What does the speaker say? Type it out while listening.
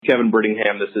Kevin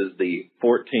Brittingham. This is the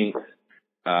 14th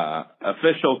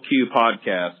official Q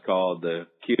podcast called the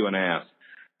Q and Ask.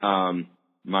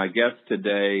 My guest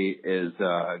today is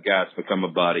a guy that's become a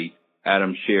buddy,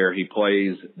 Adam Scherr. He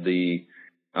plays the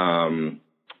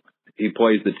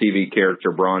TV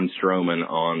character Braun Strowman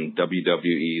on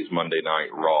WWE's Monday Night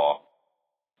Raw.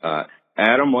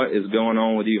 Adam, what is going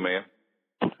on with you, man?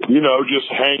 You know, just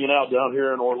hanging out down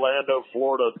here in Orlando,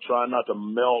 Florida, trying not to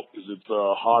melt because it's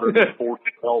hotter than 40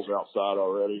 hells outside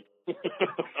already.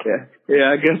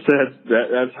 yeah, I guess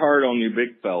that's hard on you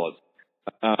big fellas.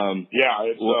 Mother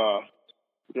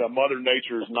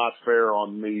Nature is not fair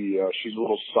on me. She's a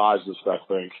little sizist, I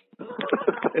think.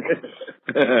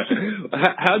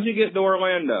 How'd you get to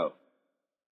Orlando?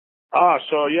 I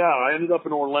ended up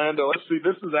in Orlando. Let's see,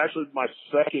 this is actually my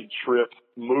second trip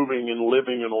moving and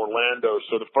living in Orlando.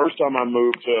 So the first time I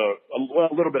moved to a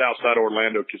little bit outside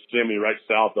Orlando, Kissimmee, right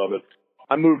south of it.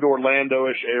 I moved to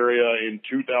Orlando-ish area in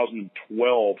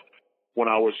 2012 when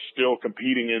I was still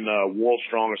competing in World's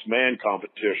Strongest Man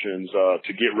competitions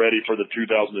to get ready for the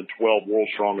 2012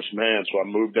 World's Strongest Man. So I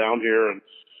moved down here and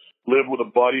lived with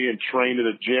a buddy and trained at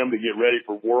a gym to get ready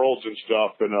for Worlds and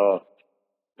stuff. And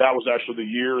that was actually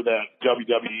the year that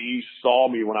WWE saw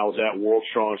me when I was at World's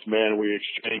Strongest Man. We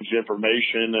exchanged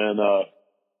information and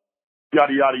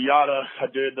yada, yada, yada. I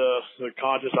did the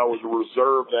contest. I was a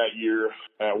reserve that year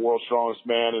at World's Strongest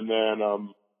Man, and then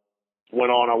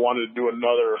went on. I wanted to do I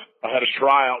had a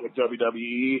tryout with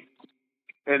WWE.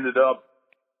 Ended up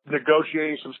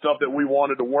negotiating some stuff that we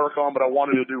wanted to work on, but I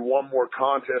wanted to do one more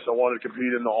contest. I wanted to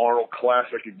compete in the Arnold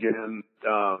Classic again.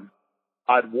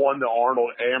 I'd won the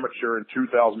Arnold Amateur in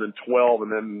 2012,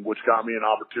 and then which got me an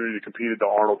opportunity to compete at the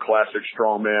Arnold Classic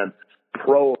Strongman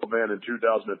Pro event in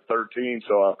 2013.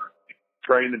 So I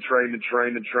trained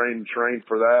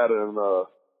for that, and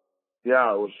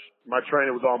my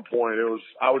training was on point.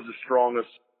 I was the strongest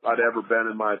I'd ever been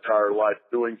in my entire life,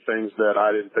 doing things that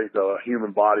I didn't think the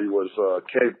human body was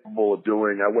capable of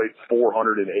doing. I weighed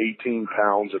 418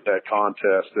 pounds at that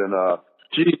contest, and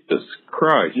Jesus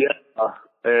Christ. Yeah.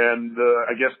 And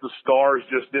I guess the stars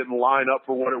just didn't line up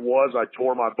for what it was. I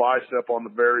tore my bicep on the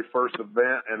very first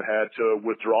event and had to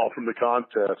withdraw from the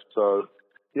contest. So,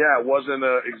 yeah, it wasn't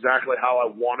exactly how I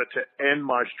wanted to end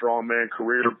my strongman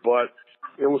career, but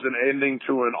it was an ending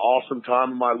to an awesome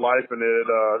time in my life, and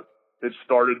it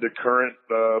started the current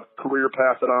career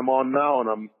path that I'm on now, and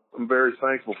I'm very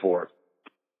thankful for it.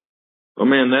 Well,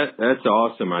 man, that's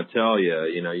awesome. I tell you,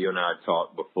 you and I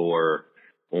talked before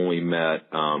when we met.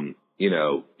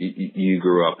 You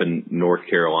grew up in North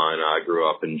Carolina. I grew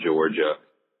up in Georgia.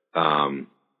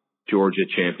 Georgia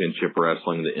Championship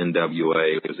Wrestling, the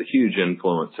NWA, was a huge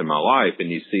influence in my life.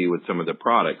 And you see with some of the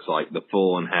products like the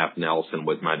full and half Nelson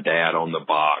with my dad on the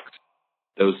box,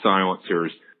 those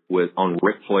silencers on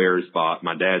Ric Flair's body,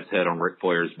 my dad's head on Ric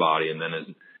Flair's body, and then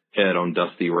his head on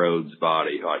Dusty Rhodes'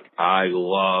 body. Like, I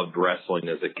loved wrestling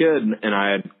as a kid, and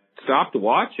I had stopped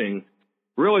watching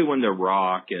really when The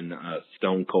Rock and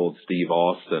Stone Cold Steve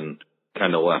Austin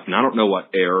kind of left. And I don't know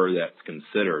what era that's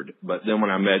considered, but then when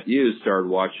I met you, started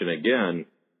watching again.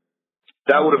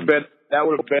 That would have been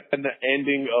the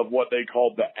ending of what they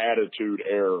called the Attitude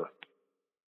Era.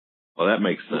 Well, that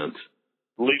makes sense.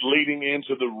 Leading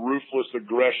into the Ruthless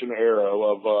Aggression era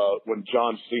of when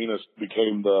John Cena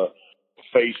became the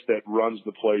face that runs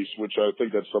the place, which I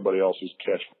think that's somebody else's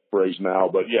catchphrase now.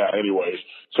 But yeah, anyways.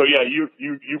 So yeah, you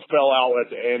fell out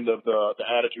at the end of the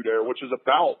Attitude Era, which is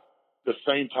about the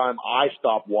same time I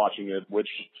stopped watching it, which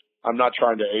I'm not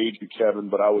trying to age you, Kevin,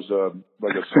 but I was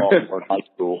like a sophomore in high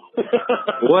school.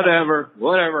 Whatever,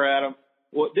 Adam.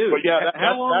 Well, dude, but yeah,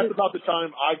 that's about the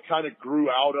time I kind of grew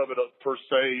out of it per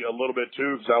se a little bit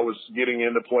too, because I was getting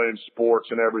into playing sports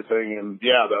and everything. And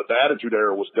yeah, the Attitude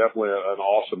Era was definitely an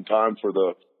awesome time for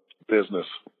the business.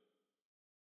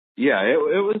 Yeah,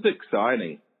 it was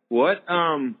exciting.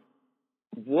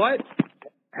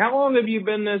 How long have you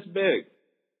been this big?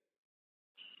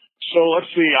 So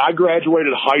let's see, I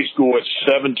graduated high school at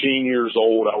 17 years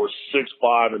old. I was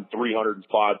 6'5" and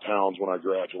 305 pounds when I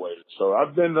graduated. So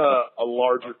I've been a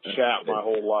larger chap my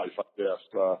whole life, I guess.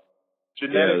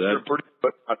 Genetics are pretty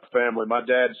good in my family. My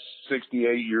dad's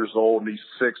 68 years old, and he's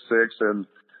 6'6", and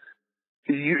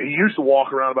he used to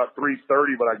walk around about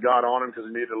 330, but I got on him because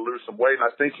he needed to lose some weight, and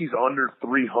I think he's under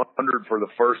 300 for the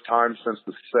first time since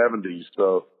the 70s.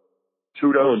 So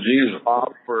kudos to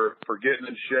Bob for getting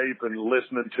in shape and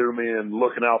listening to me and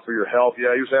looking out for your health.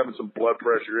 Yeah, he was having some blood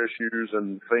pressure issues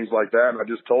and things like that, and I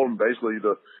just told him basically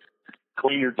to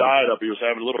clean your diet up. He was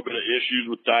having a little bit of issues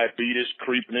with diabetes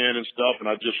creeping in and stuff, and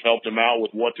I just helped him out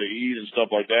with what to eat and stuff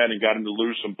like that and got him to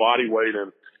lose some body weight.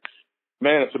 And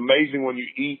man, it's amazing when you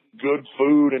eat good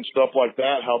food and stuff like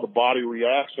that, how the body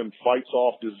reacts and fights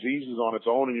off diseases on its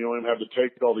own, and you don't even have to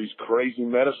take all these crazy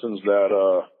medicines that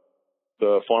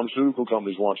the pharmaceutical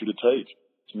companies want you to take.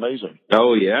 It's amazing.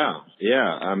 Oh, yeah. Yeah.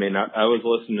 I mean, I was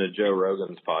listening to Joe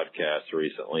Rogan's podcast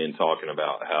recently and talking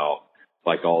about how,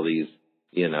 like, all these,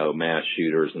 you know, mass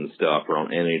shooters and stuff are on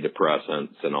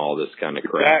antidepressants and all this kind of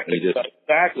crap.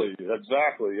 Exactly,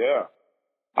 yeah.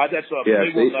 That's a yeah,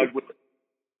 big one.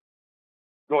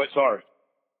 Go ahead, sorry.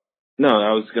 No,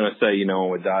 I was going to say, you know,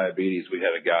 with diabetes, we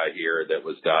had a guy here that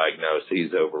was diagnosed.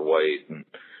 He's overweight, and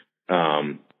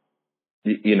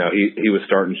you know, he was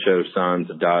starting to show signs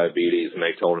of diabetes, and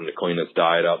they told him to clean his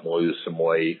diet up and lose some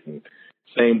weight. And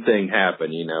same thing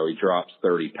happened. You know, he drops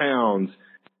 30 pounds.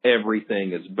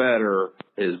 Everything is better.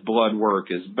 His blood work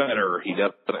is better. He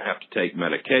doesn't have to take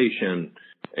medication.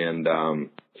 And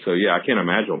so, yeah, I can't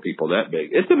imagine people that big.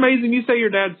 It's amazing. You say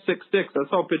your dad's 6'6". I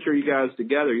saw a picture of you guys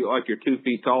together. You look like you're 2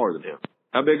 feet taller than him.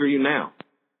 How big are you now?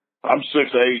 I'm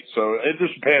 6'8", so it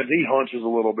just depends. He hunches a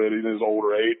little bit in his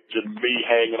older age, and me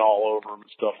hanging all over him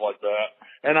and stuff like that.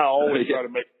 And I always try to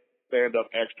make him stand up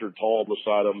extra tall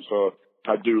beside him, so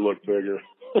I do look bigger.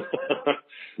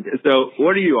 So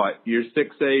what are you like? You're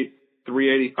 6'8",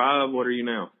 385. What are you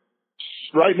now?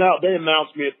 Right now, they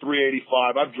announced me at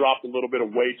 385. I've dropped a little bit of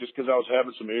weight just because I was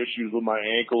having some issues with my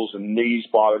ankles and knees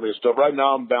bothering me and stuff. Right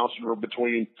now, I'm bouncing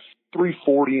between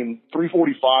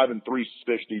 345 and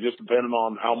 360, just depending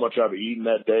on how much I've eaten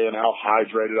that day and how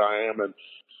hydrated I am and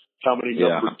how many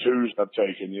number twos I've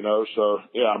taken, you know. So,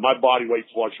 yeah, my body weight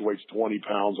fluctuates 20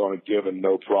 pounds on a given,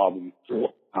 no problem.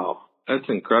 Wow. That's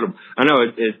incredible. I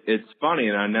know it's funny,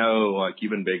 and I know, like,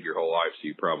 you've been big your whole life, so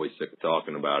you're probably sick of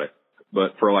talking about it.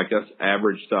 But for, like, us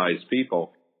average-sized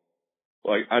people,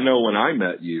 like, I know when I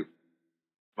met you,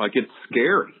 like, it's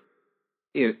scary.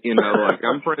 You know, like,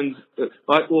 I'm friends,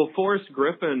 like, well, Forrest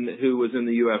Griffin, who was in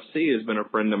the UFC, has been a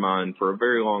friend of mine for a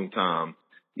very long time,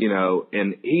 you know,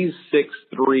 and he's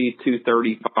 6'3",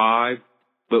 235.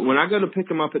 But when I go to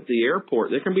pick him up at the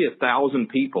airport, there can be 1,000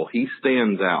 people. He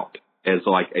stands out as,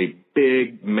 like, a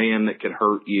big man that could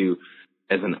hurt you.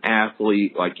 As an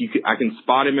athlete, like I can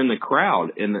spot him in the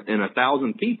crowd in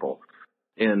 1,000 people.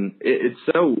 And it's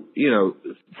so, you know,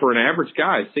 for an average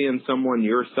guy, seeing someone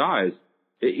your size,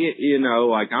 you know,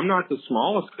 like I'm not the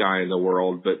smallest guy in the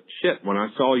world, but shit, when I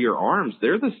saw your arms,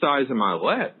 they're the size of my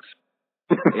legs.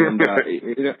 And,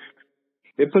 you know,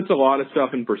 it puts a lot of stuff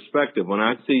in perspective. When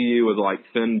I see you with like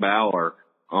Finn Balor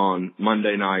on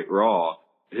Monday Night Raw,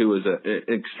 who is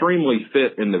an extremely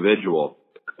fit individual,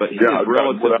 but he's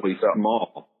relatively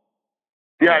small.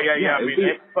 Yeah. I mean,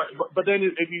 but then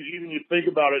if you think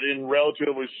about it in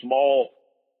relatively small,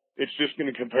 it's just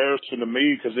in comparison to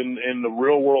me, because in the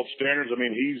real world standards, I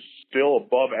mean, he's still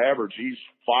above average. He's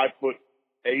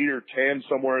 5'8" or 10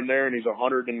 somewhere in there, and he's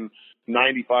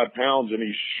 195 pounds, and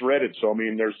he's shredded. So I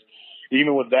mean,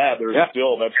 even with that, that's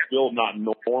still not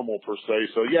normal per se.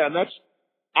 So yeah, and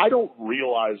I don't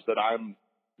realize that I'm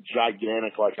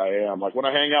gigantic like I am. Like when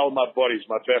I hang out with my buddies,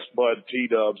 my best bud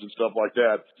T-Dubs and stuff like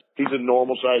that, he's a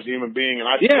normal sized human being, and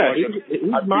I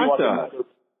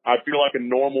feel like a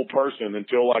normal person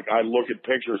until like I look at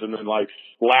pictures and then like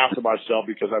laugh to myself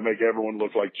because I make everyone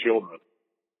look like children.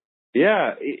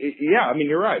 Yeah, I mean,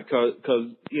 you're right,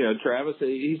 because you know, Travis,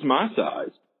 he's my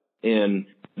size, and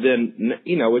then,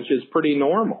 you know, which is pretty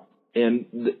normal, and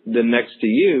then next to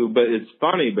you. But it's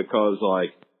funny because,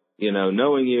 like, you know,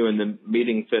 knowing you and then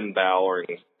meeting Finn Balor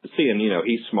and seeing, you know,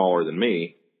 he's smaller than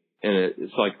me. And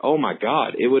it's like, oh my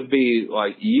God, it would be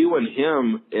like you and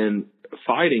him in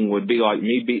fighting would be like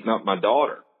me beating up my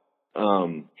daughter.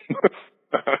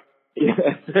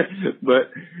 Yeah.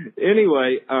 But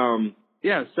anyway,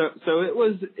 yeah, so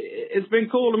it's been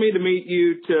cool to me to meet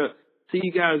you, to see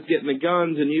you guys getting the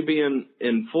guns, and you being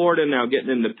in Florida now getting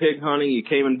into pig hunting. You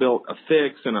came and built a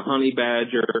fix and a honey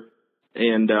badger.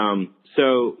 And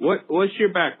so what's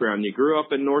your background? You grew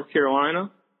up in North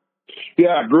Carolina?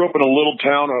 Yeah, I grew up in a little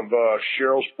town of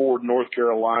Sherrills Ford, North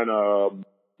Carolina.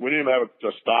 We didn't even have a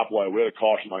stoplight. We had a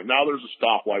caution light. Now there's a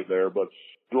stoplight there, but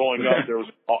growing up there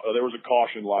was a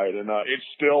caution light, and it's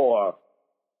still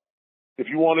if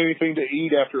you want anything to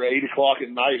eat after 8 o'clock at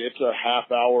night, it's a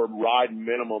half-hour ride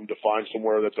minimum to find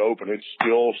somewhere that's open. It's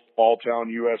still small town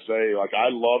USA. Like I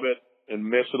love it and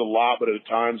miss it a lot, but at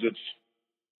times it's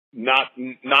not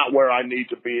where I need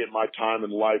to be at my time in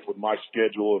life with my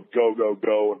schedule of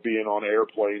go and being on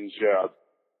airplanes,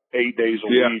 8 days a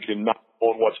week and not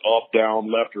knowing what's up,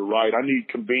 down, left or right. I need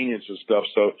convenience and stuff.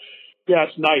 So yeah,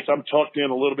 it's nice. I'm tucked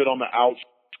in a little bit on the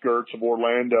outskirts of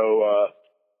Orlando,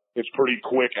 It's pretty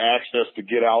quick access to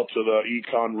get out to the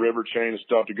Econ River chain and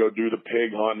stuff to go do the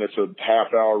pig hunting. It's a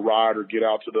half-hour ride, or get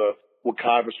out to the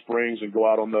Wekiva Springs and go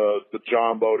out on the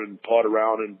John boat and putt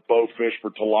around and bow fish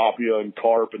for tilapia and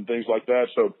carp and things like that.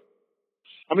 So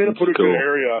I'm in a pretty good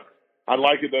area. I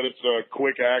like it that it's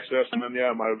quick access. And then,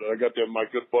 yeah, I got my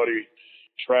good buddy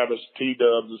Travis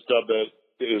T-Dubs and stuff that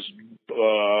is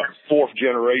fourth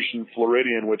generation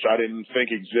Floridian, which I didn't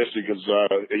think existed, because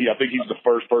I think he's the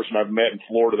first person I've met in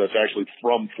Florida that's actually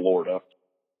from Florida.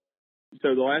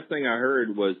 So the last thing I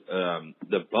heard was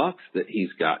the bucks that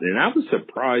he's gotten, and I was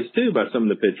surprised too by some of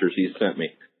the pictures he sent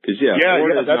me. Because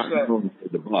Florida's not known for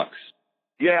the bucks.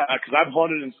 Yeah, because I've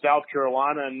hunted in South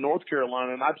Carolina and North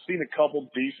Carolina, and I've seen a couple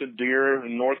decent deer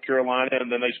in North Carolina,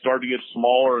 and then they start to get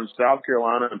smaller in South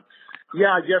Carolina. And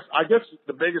yeah, I guess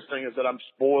the biggest thing is that I'm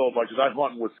spoiled, like, because I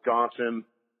hunt in Wisconsin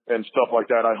and stuff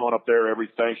like that. I hunt up there every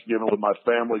Thanksgiving with my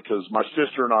family, because my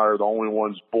sister and I are the only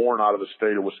ones born out of the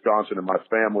state of Wisconsin in my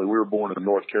family. We were born in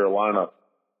North Carolina.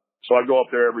 So I go up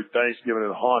there every Thanksgiving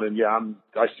and hunt, and yeah,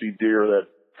 I see deer that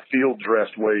field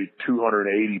dressed weigh 280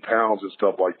 pounds and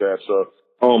stuff like that. So,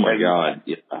 oh my God.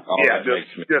 Yeah. That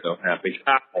makes me so happy.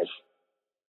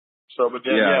 So, but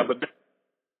then, but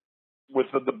with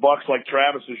the bucks like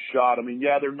Travis has shot, I mean,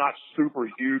 yeah, they're not super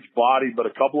huge body, but a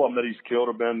couple of them that he's killed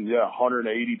have been,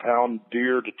 180-pound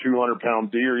deer to 200-pound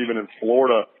deer, even in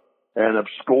Florida, and have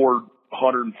scored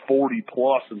 140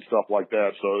 plus and stuff like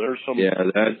that. So there's some. Yeah,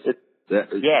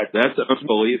 that's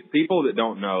unbelievable. People that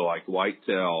don't know, like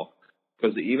whitetail,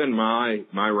 because even my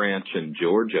ranch in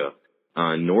Georgia,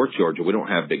 North Georgia, we don't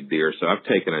have big deer, so I've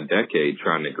taken a decade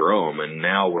trying to grow them, and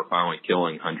now we're finally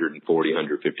killing 140,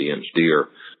 150-inch deer.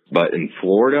 But in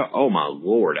Florida, oh my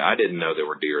Lord, I didn't know there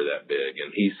were deer that big,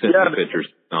 and he sent me pictures.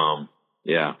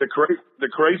 The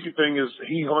crazy thing is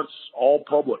he hunts all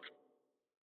public.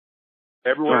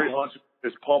 Everywhere he hunts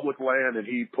is public land, and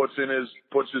he puts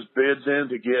his bids in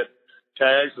to get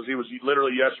tags. Because he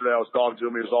literally yesterday, I was talking to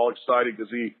him, he was all excited because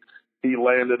he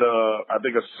landed I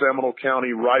think a Seminole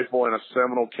County rifle and a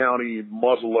Seminole County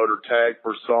muzzleloader tag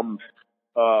for some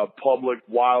public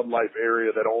wildlife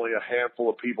area that only a handful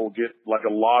of people get, like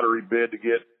a lottery bid to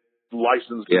get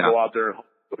licensed to go out there.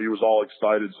 So he was all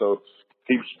excited. So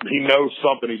he knows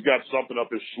something. He's got something up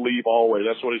his sleeve always.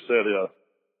 That's what he said.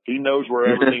 He knows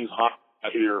where everything's hot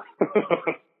here.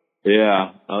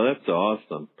 Yeah. Oh, that's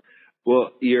awesome.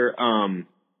 Well,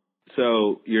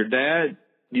 so your dad,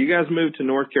 you guys moved to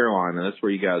North Carolina. That's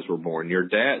where you guys were born. Your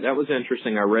dad, that was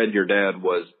interesting. I read your dad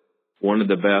was one of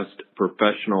the best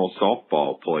professional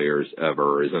softball players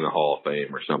ever, is in the Hall of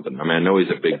Fame or something. I mean, I know he's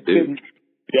a big dude.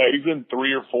 Yeah, he's in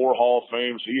 3 or 4 Hall of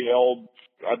Fames.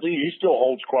 I think he still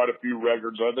holds quite a few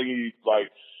records. I think he,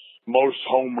 most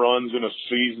home runs in a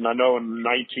season. I know in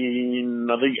 83,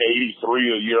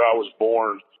 the year I was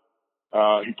born,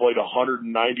 he played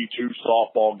 192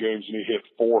 softball games, and he hit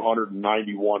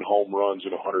 491 home runs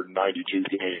in 192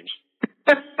 games.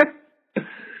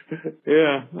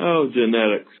 Yeah. Oh,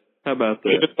 genetics. How about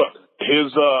that?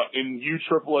 His in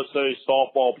USSSA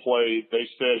softball play, they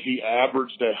said he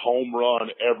averaged a home run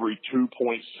every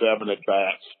 2.7 at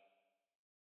bats.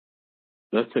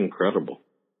 That's incredible.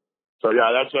 So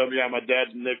yeah, my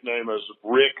dad's nickname is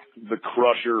Rick the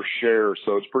Crusher Scher,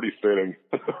 so it's pretty fitting.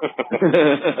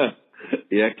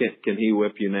 Yeah, can he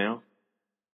whip you now?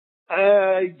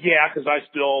 Yeah, because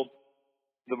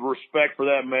the respect for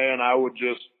that man, I would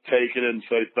just take it and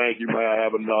say, thank you, may I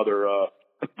have another.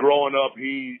 Growing up,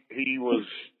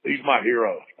 he's my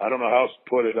hero. I don't know how else to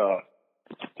put it.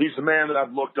 He's the man that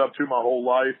I've looked up to my whole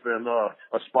life and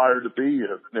aspired to be,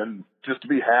 and just to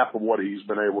be half of what he's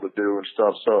been able to do and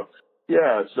stuff. So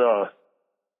yeah, it's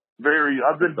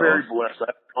I've been very blessed.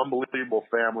 I have an unbelievable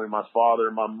family, my father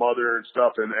and my mother and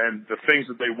stuff, and the things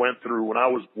that they went through. When I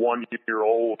was 1 year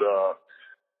old,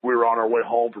 we were on our way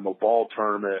home from a ball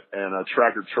tournament, and a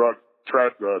transfer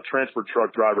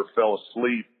truck driver fell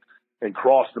asleep and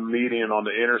crossed the median on the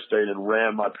interstate and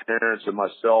ran my parents and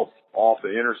myself off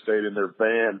the interstate in their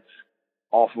van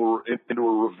into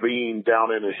a ravine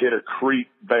down in and hit a creek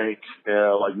bank,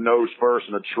 nose first,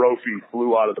 and a trophy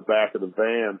flew out of the back of the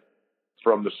van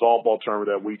from the softball tournament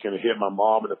that weekend and hit my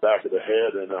mom in the back of the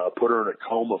head and put her in a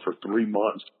coma for 3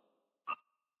 months.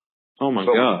 Oh my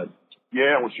God.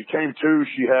 Yeah, when she came to,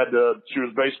 she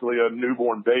was basically a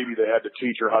newborn baby. They had to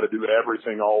teach her how to do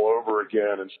everything all over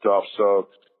again and stuff. So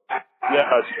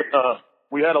yeah,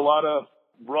 we had a lot of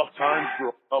rough times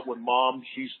growing up with Mom.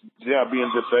 She's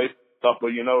being disabled and stuff,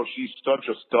 but she's such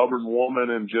a stubborn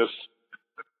woman and just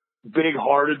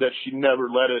big-hearted that she never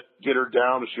let it get her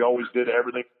down, and she always did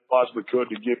everything she possibly could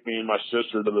to give me and my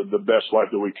sister the best life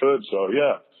that we could. So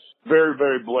yeah, very,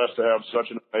 very blessed to have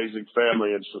such an amazing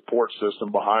family and support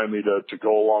system behind me to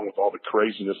go along with all the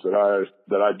craziness that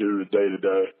I do day to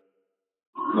day.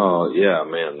 Oh yeah,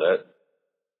 man,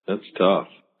 that's tough.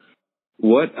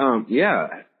 What, yeah,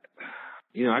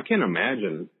 I can't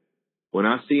imagine when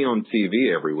I see on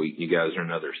TV every week you guys are in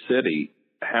another city,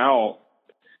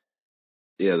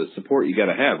 the support you got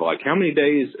to have. Like, how many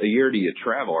days a year do you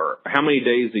travel, or how many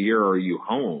days a year are you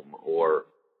home, or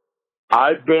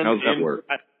how's that work?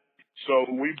 So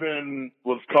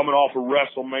was coming off of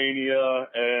WrestleMania,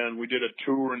 and we did a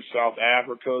tour in South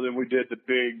Africa. Then we did the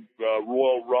big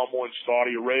Royal Rumble in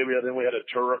Saudi Arabia. Then we had a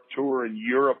tour in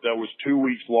Europe that was 2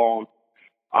 weeks long.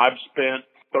 I've spent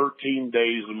 13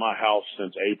 days in my house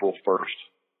since April 1st.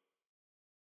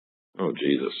 Oh,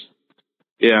 Jesus.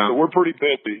 Yeah. So we're pretty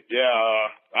busy. Yeah.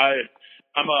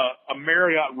 I'm a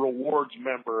Marriott Rewards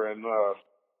member, and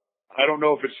I don't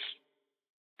know if it's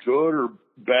good or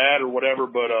bad or whatever,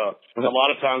 but a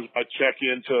lot of times I check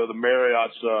into the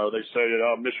Marriott's, they say,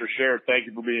 Mr. Sherritt, thank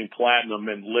you for being platinum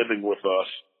and living with us.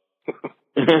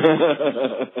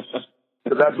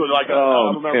 That's what, like,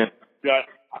 I remember,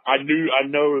 I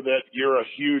know that you're a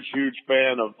huge, huge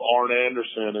fan of Arn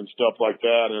Anderson and stuff like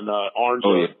that, and Arn's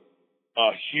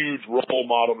a huge role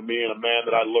model to me and a man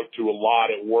that I look to a lot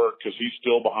at work because he's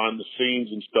still behind the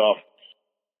scenes and stuff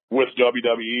with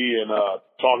WWE, and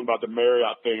talking about the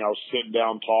Marriott thing. I was sitting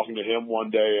down talking to him one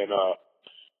day, and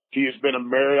he has been a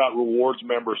Marriott Rewards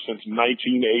member since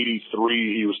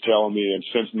 1983, he was telling me, and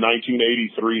since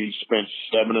 1983 he spent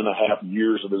 7.5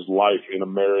 years of his life in a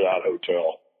Marriott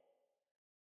hotel.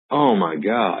 Oh my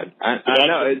God. I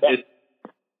know it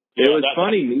was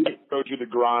funny. That showed you the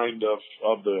grind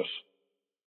of this.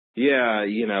 Yeah,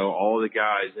 all the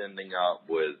guys ending up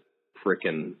with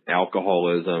freaking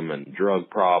alcoholism and drug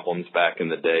problems back in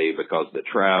the day because of the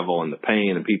travel and the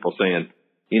pain, and people saying,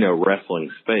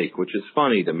 wrestling's fake, which is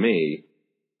funny to me.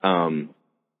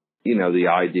 The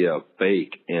idea of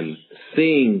fake, and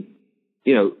seeing,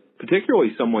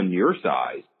 particularly someone your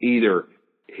size, either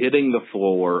hitting the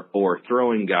floor or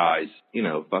throwing guys,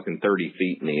 fucking 30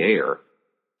 feet in the air.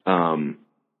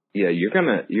 You're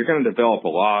gonna develop a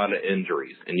lot of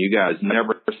injuries, and you guys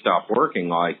never stop working.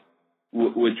 Like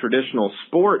with traditional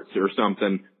sports or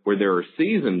something where there are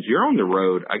seasons, you're on the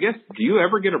road. I guess, do you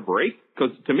ever get a break?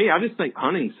 Because to me, I just think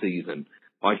hunting season.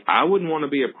 Like, I wouldn't want to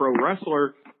be a pro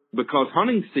wrestler because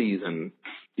hunting season,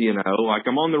 like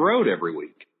I'm on the road every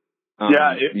week.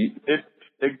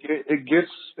 It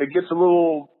gets a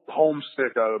little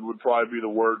homesick. Would probably be the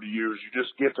word to use. You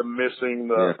just get to missing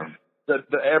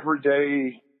the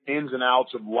everyday ins and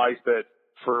outs of life that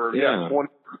for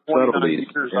 29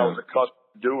 years I was accustomed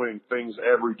to doing things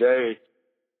every day.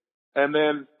 And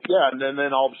then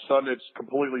all of a sudden it's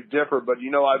completely different. But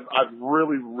I've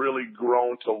really, really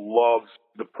grown to love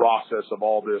the process of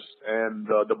all this and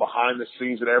the behind the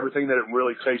scenes and everything that it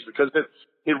really takes, because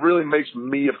it really makes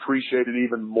me appreciate it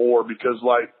even more, because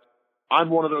like I'm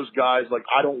one of those guys, like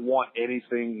I don't want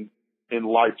anything in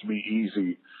life to be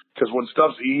easy, because when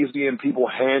stuff's easy and people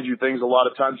hand you things, a lot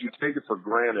of times you take it for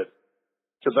granted.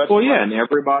 And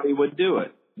everybody would do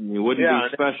it. You wouldn't be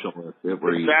special if it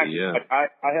were easy. Yeah. I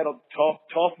had a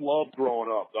tough love growing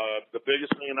up. The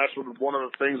biggest thing, and that's one of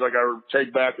the things like I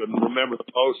take back and remember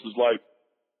the most, is like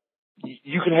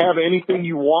you can have anything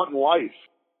you want in life,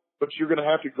 but you're going to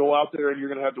have to go out there and you're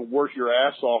going to have to work your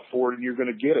ass off for it, and you're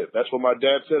going to get it. That's what my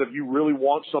dad said. If you really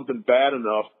want something bad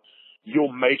enough,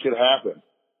 you'll make it happen.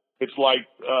 It's like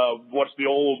what's the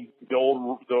old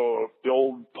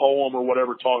poem or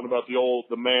whatever, talking about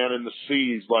the man in the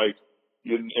seas, like.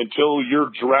 Until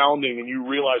you're drowning and you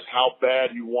realize how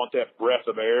bad you want that breath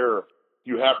of air,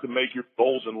 you have to make your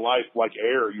goals in life like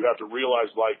air. You have to realize,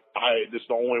 like, this is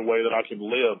the only way that I can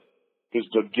live is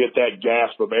to get that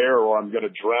gasp of air, or I'm going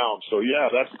to drown. So yeah,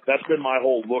 that's been my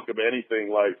whole look of anything.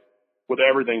 Like with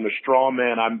everything, the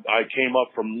strongman, I came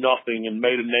up from nothing and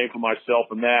made a name for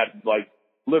myself in that. Like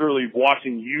literally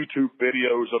watching YouTube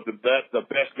videos of the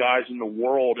best guys in the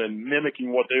world and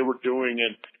mimicking what they were doing.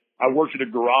 And I worked at a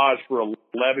garage for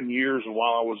 11 years, and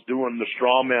while I was doing the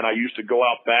strongman, I used to go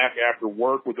out back after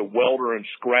work with a welder and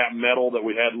scrap metal that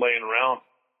we had laying around,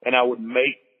 and I would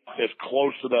make as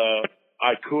close to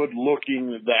I could looking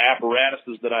the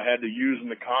apparatuses that I had to use in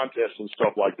the contest and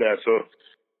stuff like that. So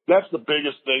that's the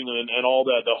biggest thing, and all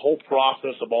that, the whole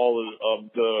process of all of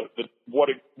what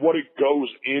it goes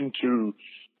into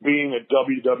being a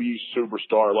WWE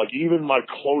superstar. Like even my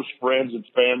close friends and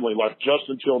family, like just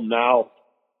until now,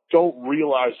 don't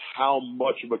realize how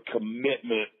much of a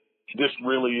commitment this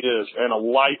really is. And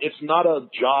it's not a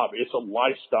job, it's a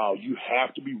lifestyle. You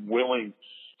have to be willing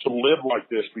to live like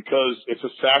this because it's a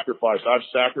sacrifice. I've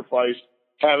sacrificed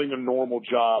having a normal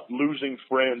job, losing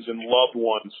friends and loved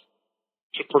ones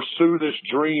to pursue this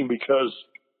dream because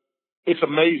it's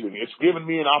amazing. It's given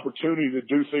me an opportunity to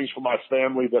do things for my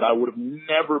family that I would have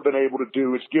never been able to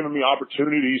do. It's given me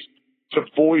opportunities to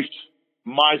voice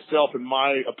myself and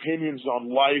my opinions on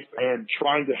life and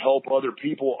trying to help other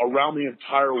people around the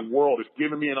entire world. It's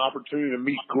given me an opportunity to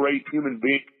meet great human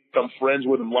beings, become friends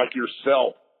with them like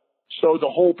yourself. So the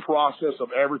whole process of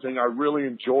everything I really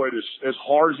enjoyed. As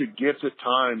hard as it gets at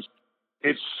times,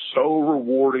 it's so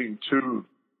rewarding to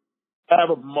have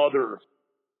a mother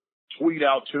tweet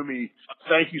out to me,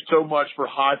 "Thank you so much for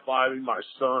high-fiving my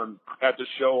son at the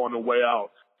show on the way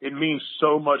out. It means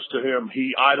so much to him.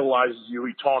 He idolizes you.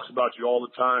 He talks about you all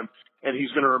the time, and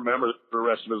he's going to remember it for the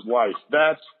rest of his life."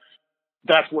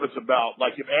 That's what it's about.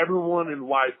 Like, if everyone in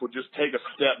life would just take a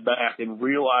step back and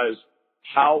realize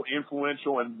how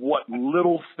influential and what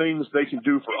little things they can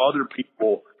do for other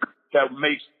people, that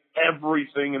makes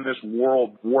everything in this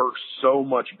world work so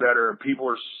much better. And people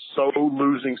are so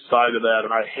losing sight of that,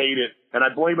 and I hate it. And I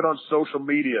blame it on social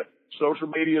media. Social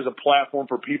media is a platform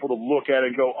for people to look at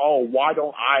and go, "Oh, why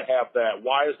don't I have that?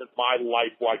 Why isn't my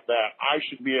life like that? I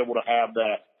should be able to have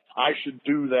that. I should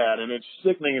do that." And it's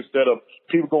sickening instead of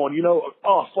people going,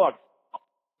 "Oh, fuck.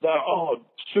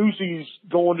 Susie's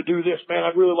going to do this, man.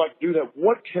 I'd really like to do that.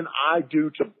 What can I do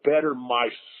to better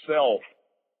myself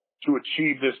to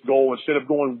achieve this goal?" Instead of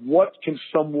going, "What can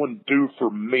someone do for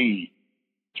me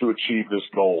to achieve this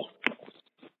goal?"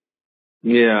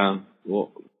 Yeah.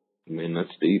 Well, I mean,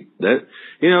 that's deep. That,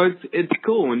 it's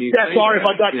cool when you. Yeah. Sorry if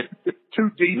I got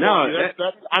too deep. No,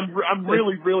 I'm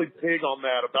really, really big on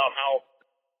that about how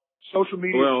social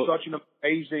media is such an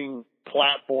amazing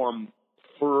platform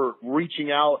for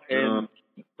reaching out and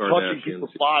touching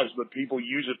people's lives, but people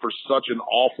use it for such an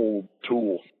awful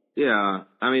tool. Yeah.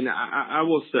 I mean, I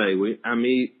will say I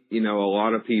meet, a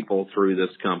lot of people through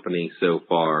this company so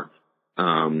far,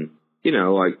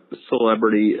 like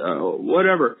celebrity,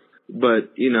 whatever,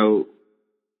 but,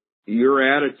 your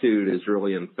attitude is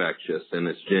really infectious and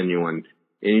it's genuine,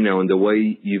 and the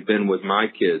way you've been with my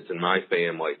kids and my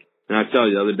family. And I tell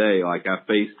you the other day, like, I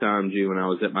FaceTimed you when I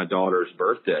was at my daughter's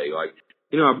birthday. Like,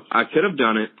 I could have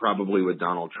done it probably with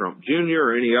Donald Trump Jr.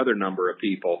 or any other number of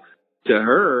people. To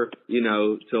her,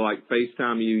 to like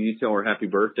FaceTime you tell her happy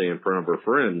birthday in front of her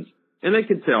friends. And they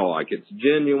could tell, like, it's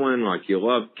genuine, like you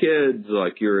love kids,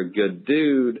 like you're a good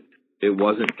dude. It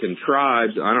wasn't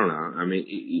contrived. I don't know. I mean,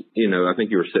 I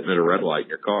think you were sitting at a red light in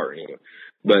your car anyway.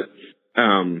 But,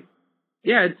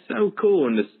 yeah, it's so cool.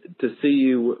 And to see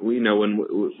you, when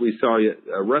we saw you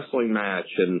a wrestling match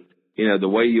and, the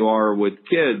way you are with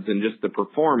kids and just the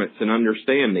performance and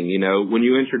understanding, when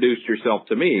you introduced yourself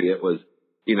to me, it was,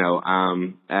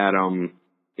 I'm Adam,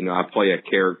 I play a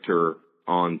character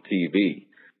on TV.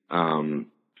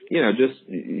 Just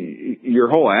your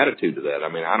whole attitude to that. I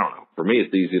mean, I don't know. For me,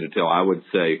 it's easy to tell. I would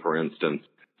say, for instance,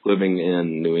 living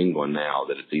in New England now,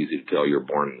 that it's easy to tell you're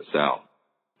born in the South.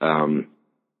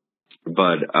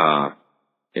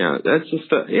 That's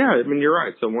just I mean, you're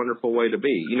right. It's a wonderful way to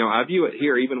be. I view it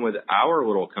here, even with our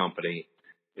little company.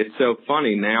 It's so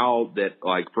funny now that,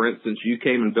 like, for instance, you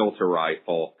came and built a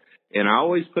rifle, and I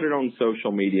always put it on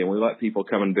social media, and we let people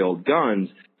come and build guns,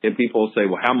 and people will say,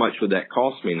 "Well, how much would that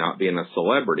cost me not being a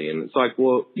celebrity?" And it's like,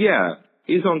 well, yeah,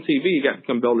 he's on TV, he got to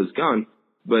come build his gun,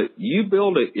 but you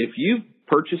build it. If you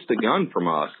purchased a gun from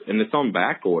us and it's on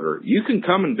back order, you can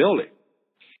come and build it.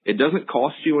 It doesn't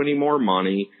cost you any more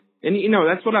money. And,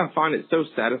 that's what I find it's so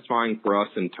satisfying for us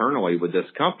internally with this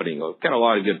company. We've got a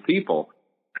lot of good people.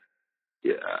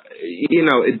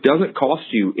 It doesn't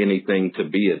cost you anything to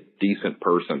be a decent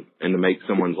person and to make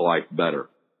someone's life better.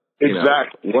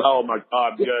 Exactly. Oh my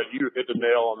God. Yeah, you hit the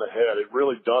nail on the head. It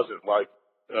really doesn't. Like,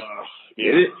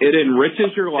 it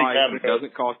enriches your life. It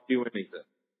doesn't cost you anything.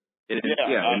 It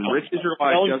enriches your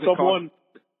life. Doesn't cost.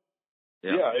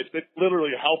 Yeah, it's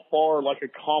literally how far like a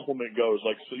compliment goes.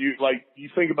 Like, so you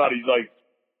think about it, like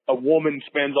a woman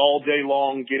spends all day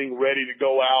long getting ready to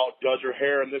go out, does her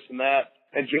hair and this and that,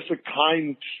 and just a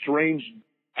kind, strange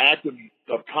act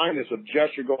of kindness, of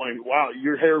gesture, going, "Wow,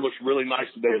 your hair looks really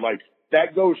nice today." Like,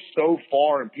 that goes so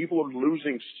far, and people are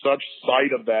losing such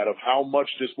sight of that, of how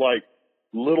much just like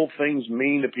little things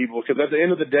mean to people. Because at the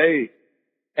end of the day,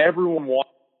 everyone wants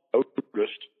to be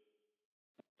noticed.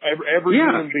 Every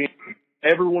human being.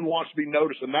 Everyone wants to be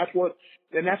noticed, and that's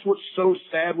what's so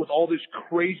sad with all this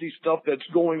crazy stuff that's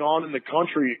going on in the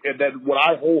country. And that what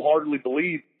I wholeheartedly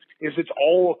believe is it's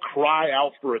all a cry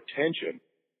out for attention.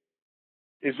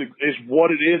 Is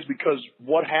what it is, because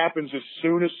what happens as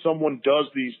soon as someone does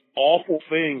these awful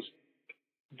things,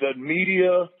 the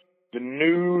media, the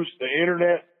news, the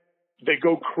internet, they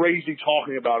go crazy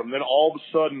talking about them. Then all of a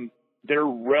sudden, they're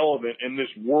relevant in this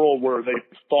world where they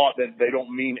thought that they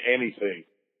don't mean anything.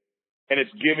 And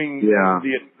it's giving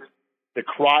the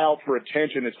cry out for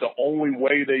attention. It's the only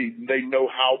way they know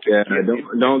how to. Yeah,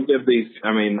 don't give these.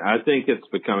 I mean, I think it's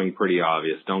becoming pretty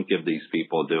obvious. Don't give these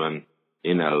people doing,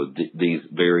 these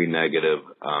very negative,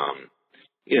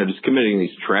 just committing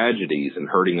these tragedies and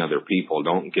hurting other people.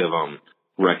 Don't give them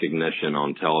recognition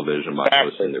on television by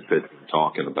posting their picture and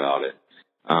talking about it.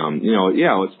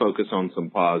 Let's focus on some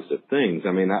positive things.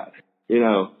 I mean,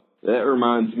 that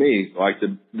reminds me, like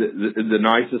the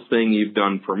nicest thing you've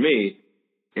done for me.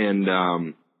 And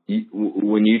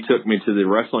when you took me to the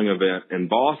wrestling event in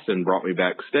Boston, brought me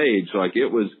backstage, like it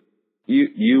was,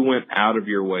 you went out of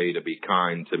your way to be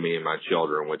kind to me and my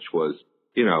children, which was,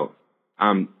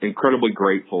 I'm incredibly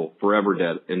grateful, forever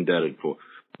indebted for.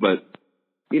 But,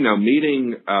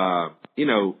 meeting,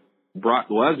 Brock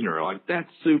Lesnar, like that's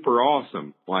super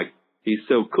awesome. Like he's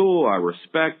so cool. I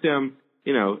respect him.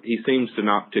 He seems to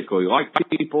not particularly like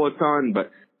people a ton,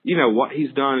 but what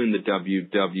he's done in the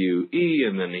WWE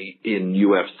and then in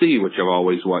UFC, which I've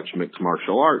always watched mixed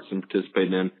martial arts and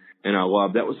participated in, and I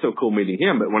love. That was so cool meeting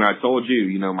him. But when I told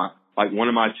you, one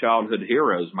of my childhood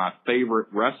heroes, my favorite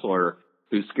wrestler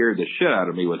who scared the shit out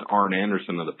of me was Arn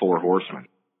Anderson of the Four Horsemen.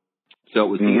 So it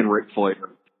was he and Ric Flair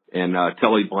and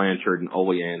Tully Blanchard and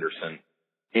Ole Anderson.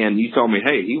 And you told me,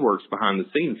 hey, he works behind the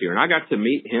scenes here. And I got to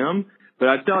meet him. But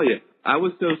I tell you, I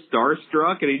was so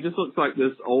starstruck, and he just looks like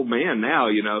this old man now,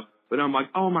 But I'm like,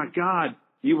 oh, my God,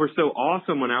 you were so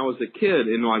awesome when I was a kid.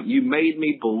 And, like, you made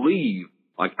me believe,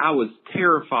 like, I was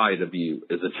terrified of you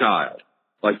as a child.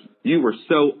 Like, you were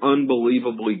so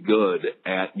unbelievably good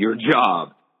at your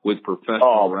job with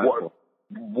professional wrestling.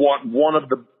 One of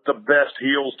the best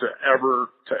heels to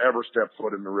ever step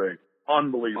foot in the ring.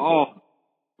 Unbelievable. Oh,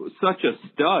 such a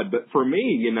stud. But for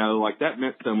me, like that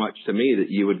meant so much to me that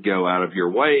you would go out of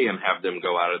your way and have them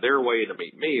go out of their way to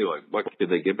meet me. Like, what did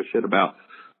they give a shit about?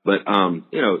 But,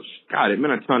 God, it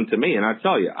meant a ton to me. And I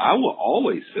tell you, I will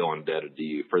always feel indebted to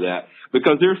you for that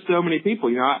because there's so many people,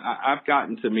 I've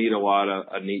gotten to meet a lot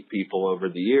of neat people over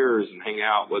the years and hang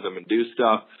out with them and do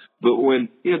stuff. But when,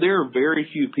 there are very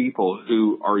few people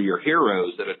who are your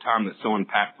heroes at a time that's so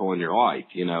impactful in your life,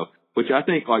 which I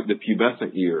think like the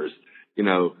pubescent years,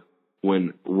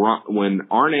 when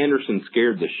Arn Anderson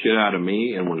scared the shit out of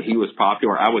me and when he was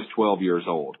popular, I was 12 years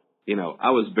old.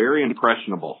 I was very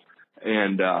impressionable.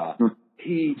 And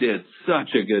he did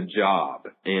such a good job.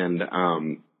 And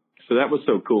so that was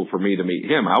so cool for me to meet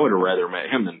him. I would have rather met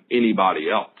him than anybody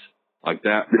else. Like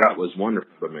that was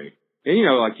wonderful for me.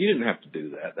 And, like you didn't have to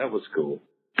do that. That was cool.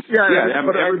 Yeah,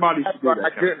 but everybody I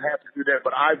didn't have to do that,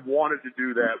 but I wanted to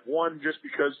do that. One, just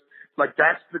because, like,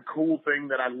 that's the cool thing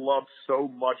that I love so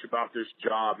much about this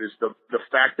job is the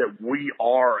fact that we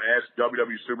are, as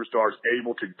WWE superstars,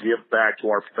 able to give back to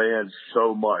our fans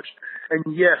so much.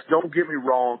 And yes, don't get me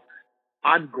wrong,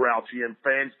 I'm grouchy and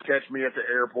fans catch me at the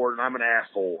airport and I'm an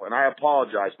asshole, and I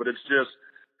apologize, but it's just,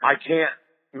 I can't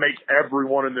make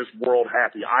everyone in this world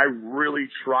happy. I really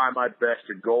try my best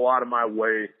to go out of my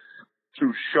way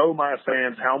to show my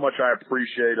fans how much I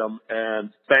appreciate them and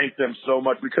thank them so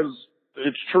much because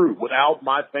it's true. Without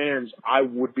my fans, I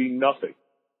would be nothing.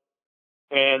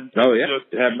 And you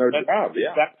have no job.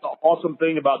 Yeah, that's the awesome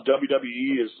thing about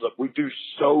WWE is that we do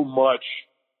so much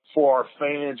for our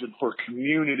fans and for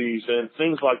communities and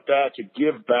things like that to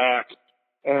give back.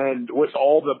 And with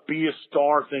all the Be a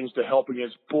Star things to help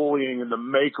against bullying and the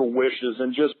Make-A-Wishes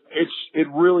and just, it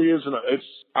really isn't,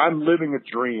 I'm living a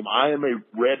dream. I am a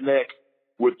redneck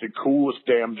with the coolest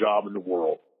damn job in the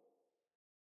world.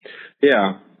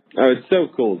 Yeah. Oh, it's so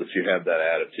cool that you have that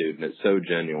attitude and it's so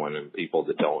genuine and people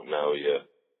that don't know you.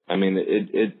 I mean, it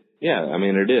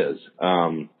is.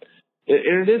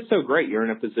 It is so great. You're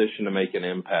in a position to make an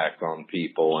impact on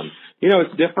people. And,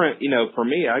 it's different. For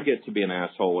me, I get to be an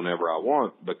asshole whenever I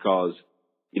want because,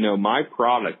 my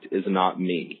product is not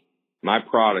me. My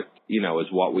product,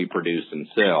 is what we produce and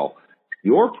sell.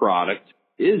 Your product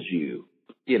is you,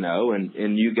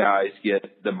 and you guys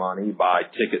get the money by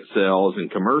ticket sales and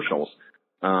commercials.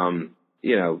 To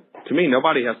me,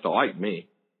 nobody has to like me.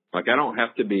 Like, I don't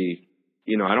have to be,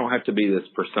 I don't have to be this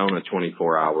persona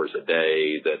 24 hours a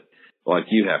day that, like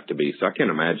you have to be. So I can't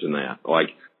imagine that. Like,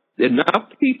 enough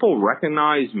people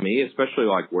recognize me, especially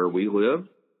like where we live.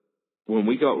 When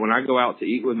I go out to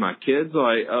eat with my kids,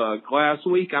 like, last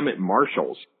week I'm at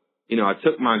Marshall's. I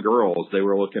took my girls, they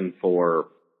were looking for,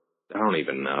 I don't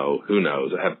even know, who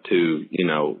knows. I have two,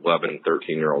 11,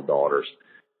 13-year-old daughters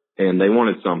and they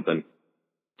wanted something.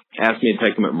 Asked me to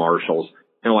take them at Marshall's.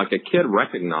 And like a kid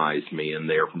recognized me in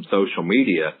there from social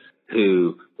media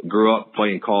who grew up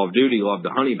playing Call of Duty, loved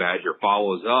the Honey Badger,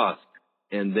 follows us.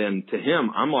 And then to him,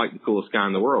 I'm like the coolest guy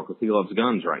in the world because he loves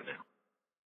guns right now.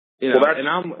 You know,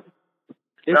 and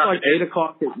it's like 8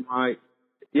 o'clock at night.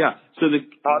 Yeah. So the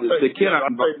kid,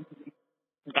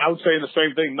 I would say the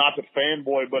same thing, not to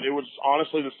fanboy, but it was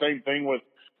honestly the same thing with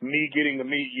me getting to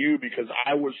meet you because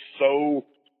I was so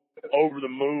over the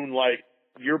moon. Like,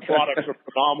 your products are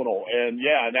phenomenal. And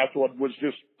yeah, and that's what was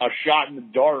just a shot in the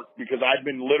dark because I'd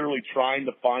been literally trying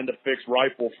to find a fixed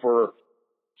rifle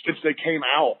since they came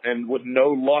out and with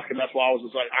no luck. And that's why I was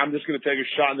just like, I'm just going to take a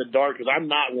shot in the dark because I'm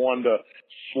not one to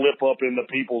slip up into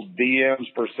people's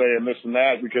DMs per se and this and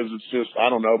that because it's just,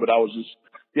 I don't know, but I was just,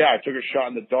 I took a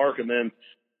shot in the dark. And then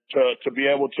to be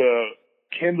able to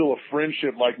kindle a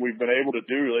friendship like we've been able to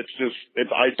do,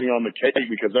 it's icing on the cake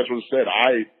because that's what I said.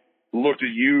 I looked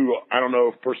at you, I don't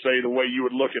know if per se the way you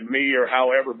would look at me or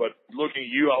however, but looking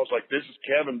at you, I was like, this is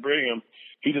Kevin Brigham.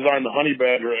 He designed the Honey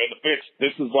Badger and the Fix.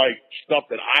 This is like stuff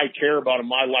that I care about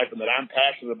in my life and that I'm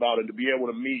passionate about. And to be able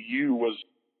to meet you was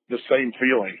the same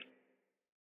feeling.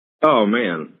 Oh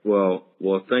man. Well,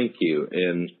 thank you.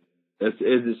 And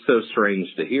it's so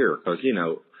strange to hear because, you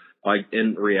know, like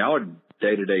in reality,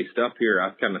 day-to-day stuff here,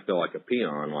 I kind of feel like a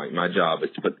peon. Like my job is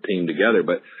to put the team together.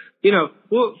 But, you know,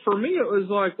 well, for me, it was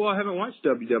like, well, I haven't watched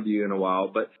WWE in a while.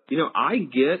 But, you know, I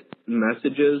get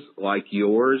messages like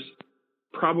yours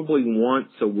probably once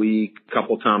a week,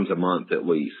 couple times a month at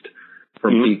least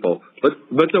from people.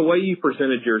 But the way you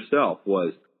presented yourself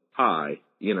was, hi,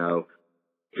 you know,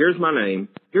 here's my name.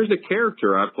 Here's a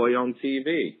character I play on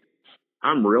TV.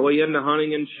 I'm really into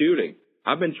hunting and shooting.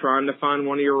 I've been trying to find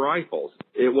one of your rifles.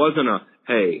 It wasn't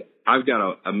hey, I've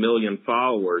got a million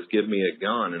followers, give me a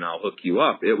gun and I'll hook you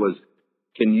up. It was,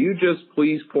 can you just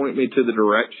please point me to the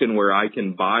direction where I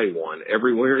can buy one?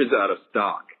 Everywhere is out of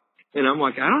stock. And I'm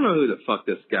like, I don't know who the fuck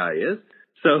this guy is.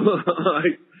 So,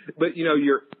 like, but you know,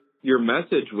 your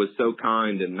message was so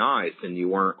kind and nice and you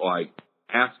weren't like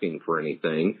asking for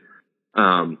anything.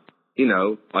 You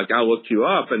know, like I looked you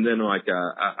up and then like,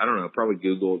 I don't know, probably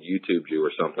Googled, YouTubed you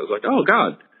or something. I was like, oh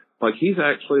God, like he's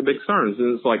actually a big star. And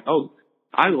it's like, oh,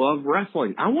 I love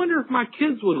wrestling. I wonder if my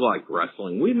kids would like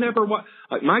wrestling. We never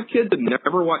like my kids had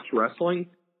never watched wrestling.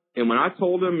 And when I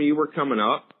told them you were coming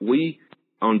up, we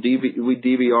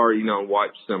DVR, you know,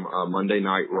 watched some Monday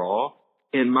Night Raw.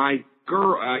 And my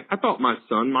girl, I thought my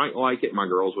son might like it. My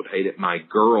girls would hate it. My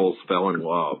girls fell in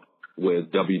love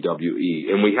with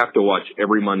WWE. And we have to watch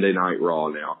every Monday Night Raw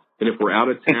now. And if we're out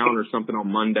of town or something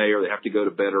on Monday or they have to go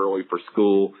to bed early for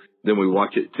school, then we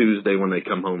watch it Tuesday when they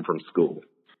come home from school.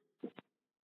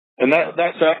 And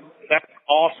that's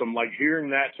awesome. Like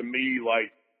hearing that to me,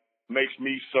 like makes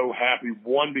me so happy.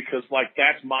 One, because like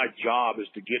that's my job is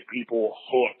to get people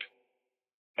hooked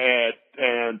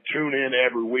and tune in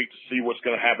every week to see what's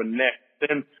going to happen next.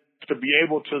 Then to be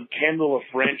able to kindle a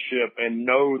friendship and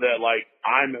know that like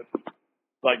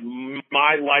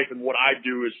my life and what I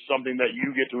do is something that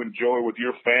you get to enjoy with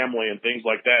your family and things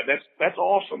like that. That's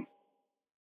awesome.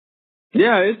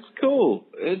 Yeah, it's cool.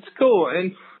 It's cool.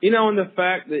 And, you know, and the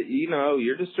fact that, you know,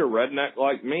 you're just a redneck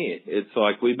like me. It's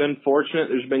like we've been fortunate.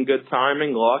 There's been good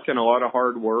timing, luck, and a lot of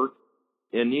hard work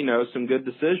and, you know, some good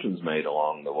decisions made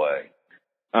along the way.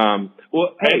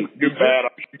 Well, hey, you're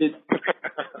bad.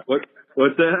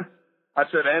 What's that? I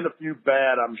said, and a few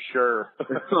bad, I'm sure.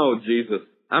 Oh, Jesus.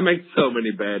 I make so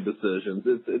many bad decisions.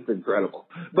 It's incredible.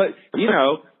 But, you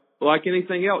know, like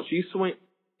anything else, you swing.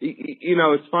 You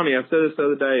know, it's funny. I said this the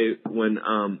other day when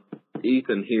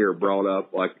Ethan here brought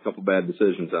up like a couple bad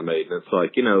decisions I made. And it's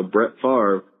like, you know, Brett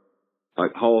Favre,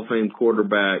 like Hall of Fame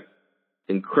quarterback,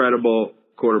 incredible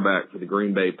quarterback for the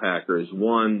Green Bay Packers,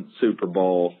 won Super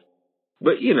Bowl.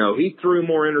 But, you know, he threw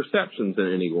more interceptions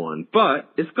than anyone.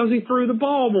 But it's because he threw the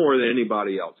ball more than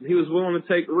anybody else. And he was willing to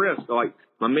take risks. Like,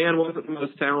 my man wasn't the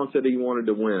most talented. He wanted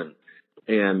to win.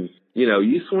 And, you know,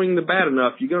 you swing the bat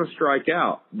enough, you're going to strike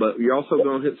out, but you're also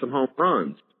going to hit some home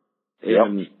runs.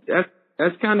 And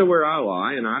that's kind of where I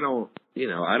lie. And I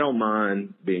don't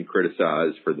mind being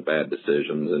criticized for the bad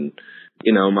decisions. And,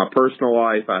 you know, my personal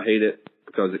life, I hate it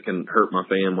because it can hurt my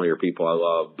family or people I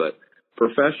love. But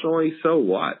professionally, so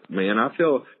what, man? I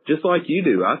feel just like you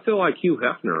do. I feel like Hugh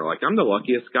Hefner. Like, I'm the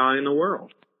luckiest guy in the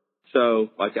world. So,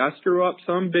 like, I screw up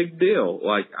some big deal.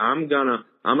 Like, I'm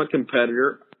a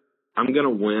competitor. I'm going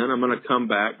to win. I'm going to come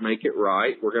back, make it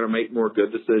right. We're going to make more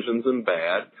good decisions than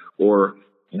bad. Or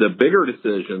the bigger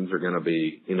decisions are going to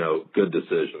be, you know, good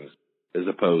decisions as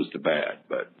opposed to bad.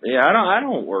 But, yeah, I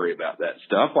don't worry about that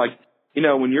stuff. Like, you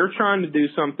know, when you're trying to do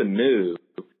something new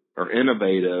or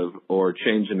innovative or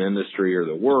change an industry or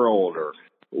the world or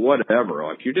whatever.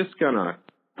 Like, you're just gonna,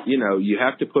 you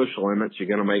have to push limits. You're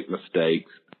gonna make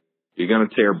mistakes. You're gonna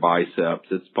tear biceps.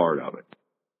 It's part of it.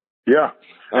 Yeah.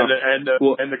 And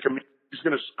the community's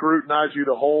gonna scrutinize you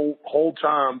the whole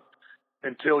time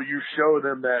until you show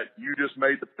them that you just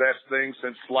made the best thing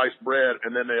since sliced bread,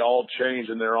 and then they all change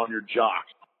and they're on your jock.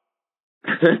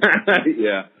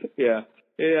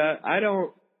 Yeah. I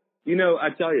don't, I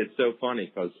tell you, it's so funny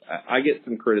because I get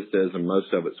some criticism.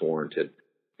 Most of it's warranted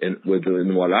in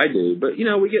what I do, but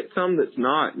we get some that's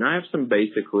not. And I have some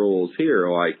basic rules here,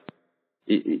 like,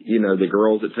 the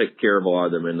girls that take care of a lot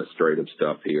of the administrative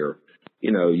stuff here,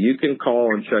 you can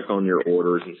call and check on your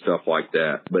orders and stuff like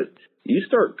that, but you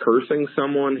start cursing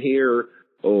someone here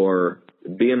or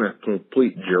being a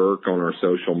complete jerk on our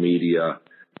social media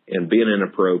and being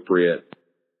inappropriate.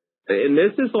 And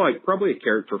this is like probably a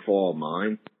character flaw of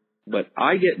mine, but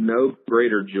I get no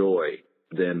greater joy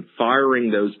than firing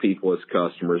those people as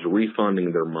customers,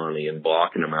 refunding their money and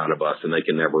blocking them out of us, and they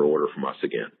can never order from us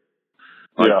again.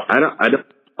 Like, yeah. I don't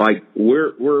like,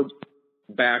 we're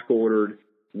back ordered.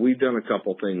 We've done a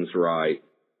couple things right.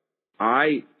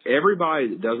 Everybody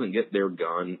that doesn't get their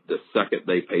gun the second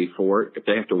they pay for it, if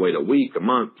they have to wait a week, a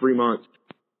month, 3 months,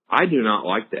 I do not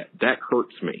like that. That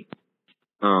hurts me.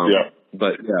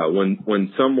 But yeah,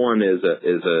 when someone is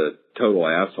a total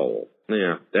asshole,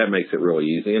 yeah, that makes it really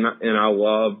easy. And I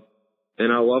love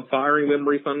firing them,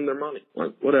 refunding their money,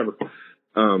 like whatever.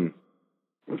 And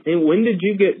when did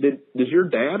you does your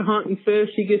dad hunt and fish?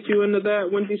 He get you into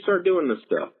that? When did you start doing this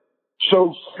stuff?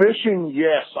 So fishing,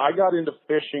 yes. I got into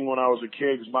fishing when I was a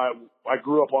kid because I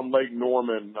grew up on Lake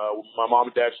Norman. My mom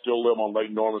and dad still live on Lake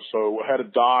Norman, so I had a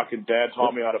dock, and Dad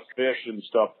taught me how to fish and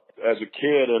stuff as a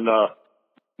kid, and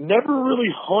never really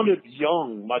hunted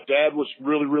young. My dad was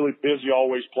really, really busy,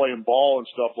 always playing ball and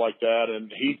stuff like that,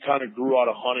 and he kind of grew out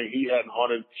of hunting. He hadn't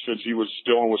hunted since he was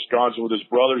still in Wisconsin with his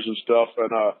brothers and stuff,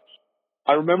 and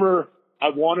I remember I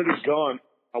wanted a gun.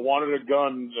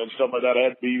 And stuff like that. I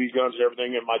had BB guns and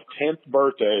everything. And my 10th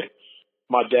birthday,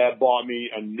 my dad bought me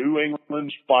a New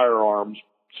England Firearms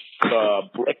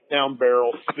breakdown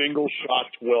barrel single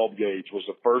shot 12 gauge. Was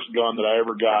the first gun that I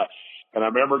ever got. And I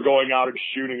remember going out and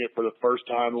shooting it for the first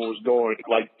time and was going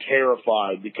like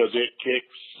terrified because it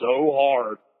kicked so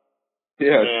hard.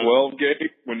 Yeah, 12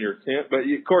 gauge when you're 10. But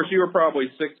of course, you were probably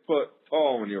 6 foot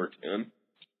tall when you were 10.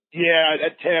 Yeah,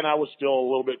 at 10 I was still a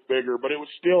little bit bigger, but it was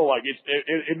still like it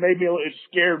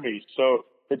scared me. So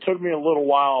it took me a little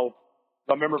while.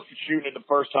 I remember shooting it the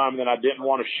first time, and then I didn't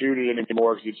want to shoot it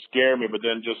anymore because it scared me. But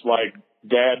then just like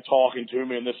Dad talking to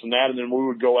me and this and that, and then we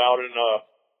would go out and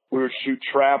we would shoot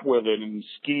trap with it and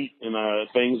skeet and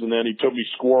things. And then he took me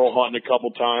squirrel hunting a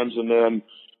couple times, and then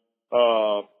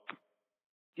I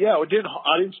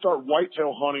didn't start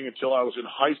whitetail hunting until I was in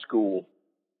high school.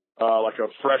 Like a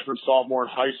freshman, sophomore in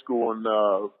high school, and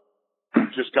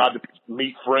just got to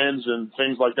meet friends and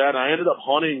things like that. And I ended up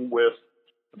hunting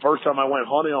the first time I went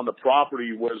hunting on the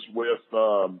property was with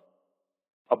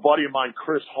a buddy of mine,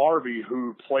 Chris Harvey,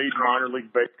 who played minor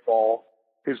league baseball.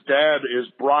 His dad is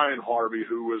Brian Harvey,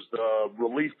 who was the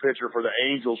relief pitcher for the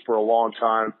Angels for a long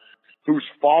time, whose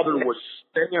father was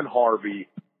Stan Harvey,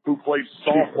 who played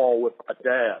softball with my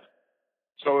dad.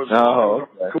 So it was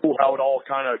cool how it all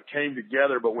kind of came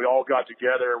together, but we all got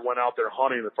together and went out there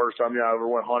hunting. The first time I ever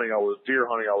went hunting, I was deer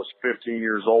hunting. I was 15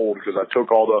 years old because I took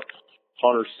all the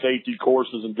hunter safety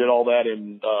courses and did all that.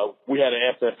 And we had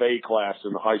an FFA class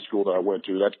in the high school that I went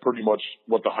to. That's pretty much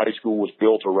what the high school was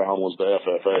built around, was the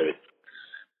FFA.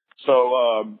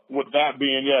 So with that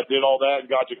being, did all that and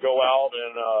got to go out,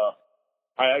 and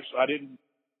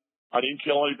I didn't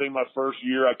kill anything my first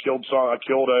year. I killed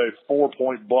a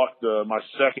 4-point buck my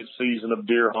second season of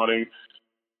deer hunting.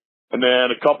 And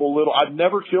then I've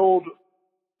never killed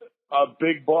a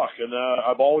big buck, and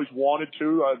I've always wanted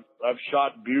to. I've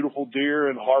shot beautiful deer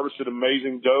and harvested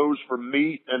amazing does for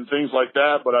meat and things like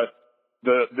that, but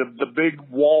the big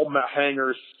wall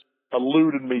hangers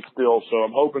eluded me still, so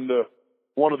I'm hoping to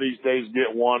one of these days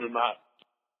get one. And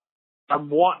I'm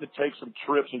wanting to take some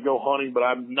trips and go hunting, but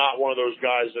I'm not one of those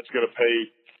guys that's going to pay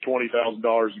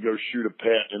 $20,000 to go shoot a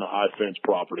pet in a high fence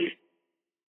property.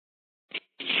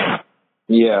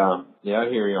 Yeah, I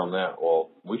hear you on that. Well,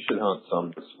 we should hunt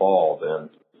some this fall then.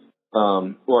 Are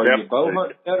you bow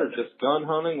hunting yet or just gun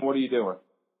hunting? What are you doing?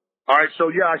 All right,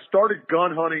 so I started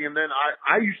gun hunting, and then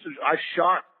I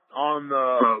shot on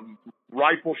the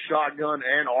rifle, shotgun,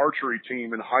 and archery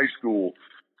team in high school.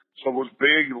 So it was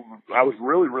big. I was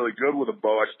really, really good with a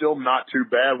bow. I'm still not too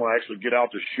bad when I actually get out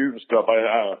to shoot and stuff.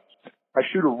 I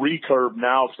shoot a recurve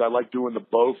now because I like doing the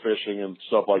bow fishing and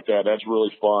stuff like that. That's really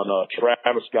fun.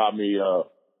 Travis got me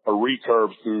a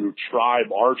recurve through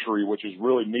Tribe Archery, which is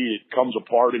really neat. It comes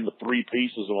apart into 3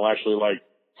 pieces and will actually like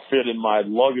fit in my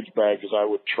luggage bag because I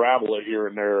would travel it here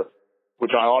and there,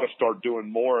 which I ought to start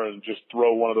doing more and just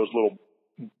throw one of those little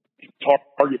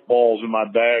target balls in my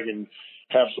bag and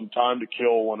have some time to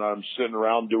kill when I'm sitting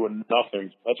around doing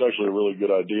nothing. That's actually a really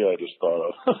good idea I just thought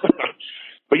of.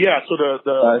 But yeah, so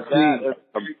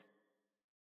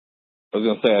I was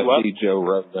going to say, I see Joe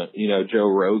Rogan. You know, Joe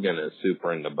Rogan is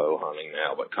super into bow hunting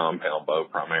now, but compound bow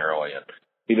primarily, and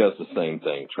he does the same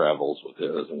thing, travels with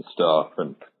his and stuff.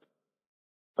 And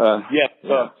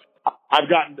I've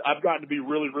gotten to be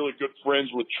really, really good friends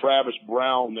with Travis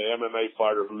Brown, the MMA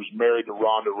fighter who's married to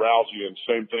Ronda Rousey, and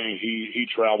same thing. He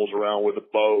travels around with a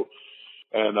bow,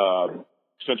 and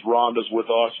since Ronda's with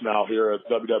us now here at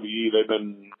WWE, they've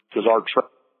been because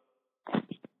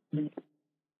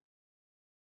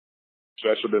So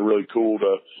that's been really cool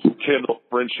to kindle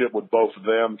friendship with both of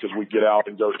them because we get out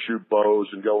and go shoot bows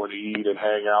and go and eat and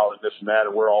hang out and this and that.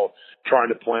 And we're all trying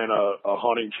to plan a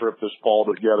hunting trip this fall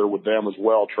together with them as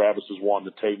well. Travis is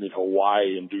wanting to take me to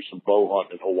Hawaii and do some bow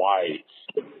hunting in Hawaii.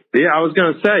 Yeah, I was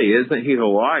going to say, isn't he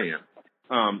Hawaiian?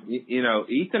 You know,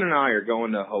 Ethan and I are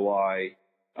going to Hawaii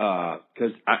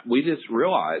because we just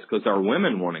realized because our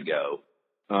women want to go.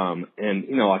 And,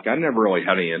 you know, like I never really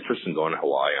had any interest in going to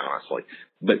Hawaii, honestly.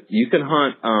 But you can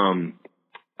hunt,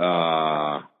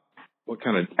 what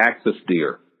kind of axis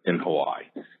deer in Hawaii,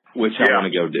 which I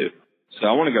want to go do. So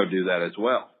I want to go do that as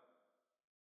well.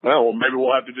 Well, maybe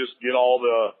we'll have to just get all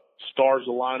the stars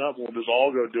to line up and we'll just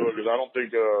all go do it because I don't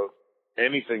think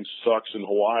anything sucks in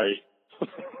Hawaii.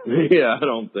 Yeah, I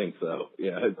don't think so.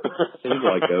 Yeah, it seems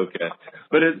like okay.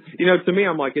 But, you know, to me,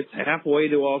 I'm like, it's halfway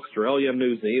to Australia and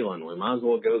New Zealand. We might as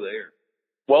well go there.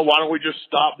 Well, why don't we just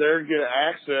stop there and get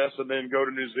access and then go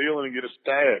to New Zealand and get a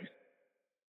stag?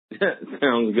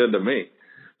 Sounds good to me.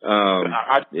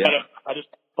 I just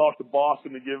talked to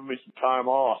Boston to give me some time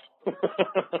off.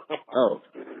 Oh,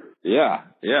 yeah.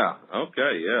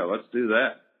 Okay, yeah, let's do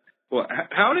that. Well,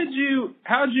 how did you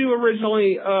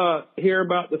originally hear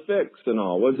about the fix and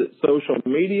all? Was it social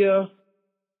media?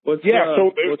 So it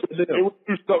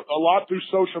was a lot through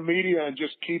social media and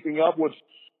just keeping up with.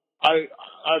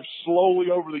 I've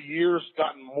slowly over the years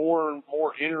gotten more and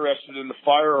more interested in the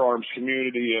firearms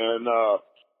community, and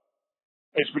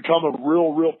it's become a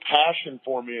real passion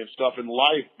for me and stuff in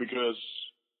life because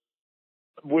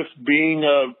with being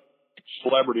a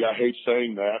celebrity, I hate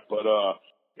saying that, but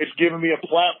it's given me a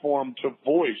platform to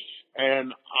voice,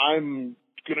 and I'm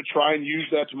going to try and use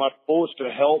that to my fullest to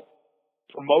help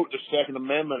promote the Second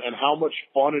Amendment and how much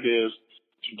fun it is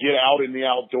to get out in the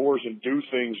outdoors and do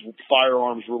things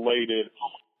firearms related,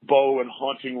 bow and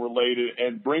hunting related,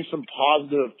 and bring some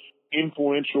positive,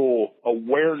 influential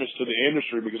awareness to the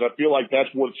industry because I feel like that's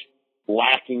what's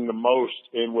lacking the most.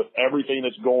 And with everything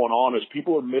that's going on is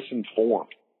people are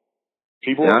misinformed.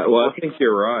 I think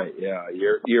you're right. Yeah,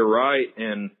 you're right.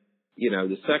 And, you know,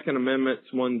 the Second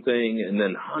Amendment's one thing and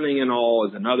then hunting and all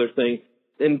is another thing.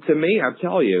 And to me, I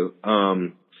tell you,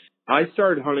 I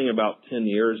started hunting about 10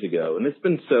 years ago, and it's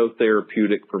been so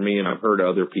therapeutic for me, and I've heard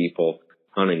other people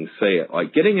hunting say it,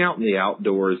 like getting out in the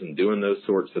outdoors and doing those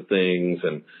sorts of things.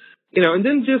 And, you know, and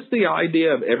then just the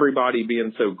idea of everybody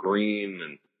being so green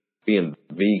and being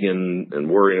vegan and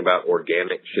worrying about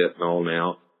organic shit and all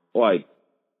now. Like,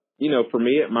 you know, for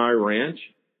me at my ranch,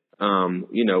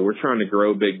 you know, we're trying to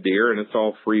grow big deer, and it's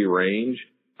all free range.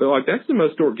 But, like, that's the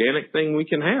most organic thing we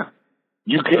can have.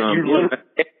 You literally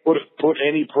can't put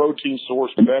any protein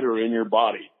source better in your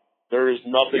body. There is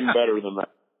nothing better than that.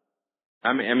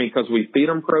 I mean, because we feed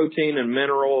them protein and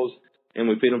minerals, and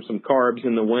we feed them some carbs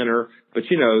in the winter. But,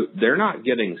 you know, they're not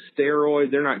getting steroids.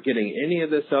 They're not getting any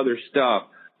of this other stuff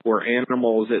where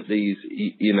animals at these,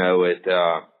 you know,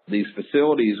 these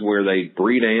facilities where they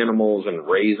breed animals and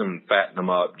raise them and fatten them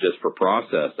up just for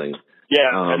processing.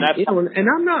 Yeah, and that's... You know, and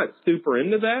I'm not super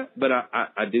into that, but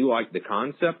I do like the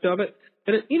concept of it.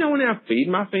 And, you know, and I feed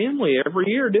my family every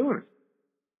year doing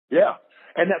it. Yeah.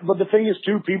 But the thing is,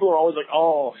 too, people are always like,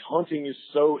 oh, hunting is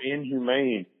so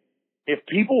inhumane. If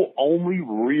people only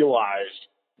realized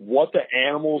what the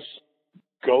animals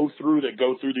go through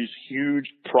these huge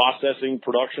processing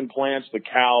production plants, the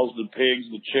cows, the pigs,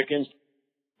 the chickens,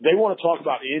 they want to talk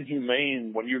about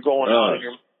inhumane when you're going out and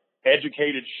you're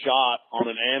educated shot on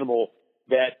an animal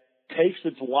that takes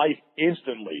its life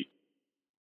instantly.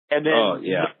 And then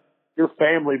your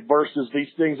family versus these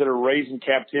things that are raised in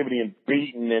captivity and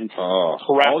beaten and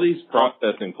all these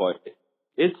processing places.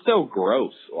 It's so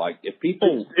gross. Like if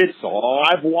people saw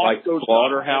I've like those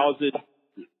slaughterhouses.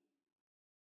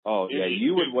 Oh yeah,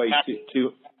 you would weigh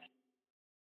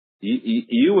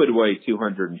you would weigh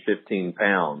 215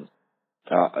 pounds.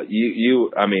 I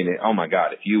mean, oh my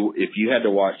God, if you had to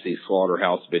watch these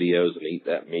slaughterhouse videos and eat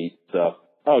that meat stuff,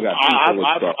 oh God, I've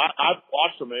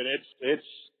watched them, and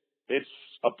it's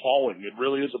appalling. It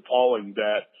really is appalling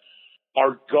that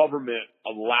our government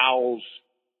allows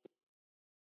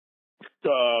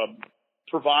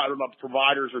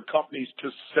providers or companies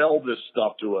to sell this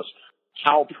stuff to us.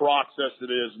 How processed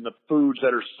it is, and the foods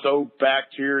that are so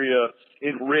bacteria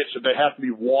enriched that they have to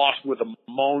be washed with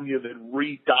ammonia, then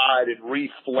re-dyed and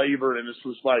re-flavored, and it's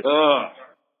just like,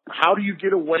 how do you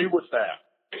get away with that?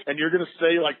 And you're going to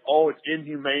say like, oh, it's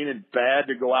inhumane and bad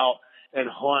to go out and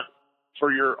hunt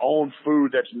for your own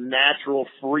food that's natural,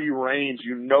 free range.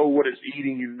 You know what it's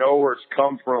eating. You know where it's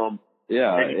come from.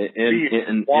 Yeah,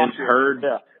 and herds.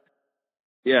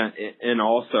 Yeah, and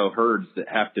also herds that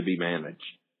have to be managed.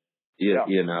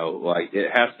 You know, like it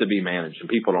has to be managed, and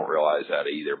people don't realize that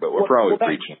either. But we're probably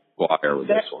preaching choir with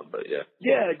this one. But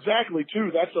yeah, exactly. Too,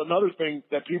 that's another thing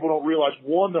that people don't realize.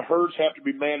 One, the herds have to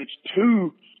be managed.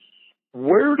 Two,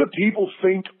 where do people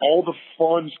think all the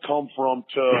funds come from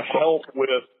to help with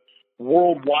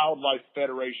World Wildlife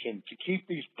Federation to keep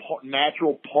these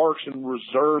natural parks and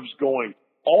reserves going?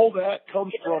 All that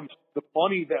comes from the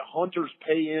money that hunters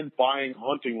pay in buying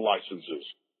hunting licenses.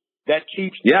 That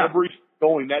keeps everything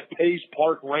going. That pays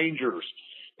park rangers.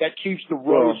 That keeps the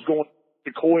roads going.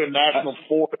 Sequoia National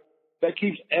Forest. That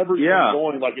keeps everything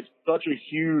going. Like, it's such a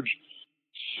huge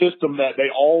system that they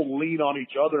all lean on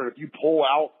each other. And if you pull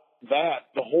out that,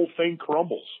 the whole thing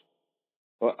crumbles.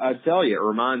 Well, I tell you, it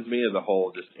reminds me of the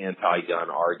whole just anti-gun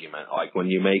argument. Like when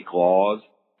you make laws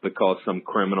because some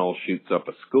criminal shoots up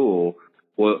a school,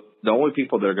 well, the only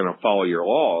people that are going to follow your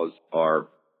laws are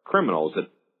criminals that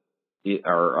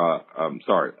are,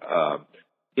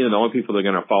 the only people that are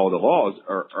going to follow the laws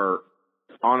are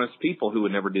honest people who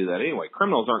would never do that anyway.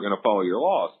 Criminals aren't going to follow your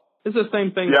laws. It's the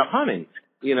same thing with hunting.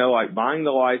 You know, like buying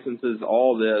the licenses,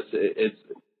 all this. It's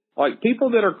like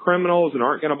people that are criminals and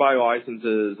aren't going to buy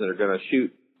licenses and are going to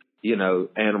shoot, you know,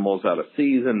 animals out of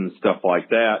season and stuff like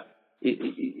that.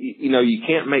 You know, you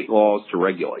can't make laws to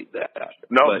regulate that.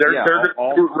 No, but they're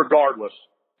regardless.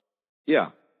 Yeah.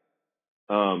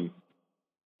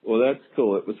 Well, that's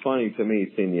cool. It was funny to me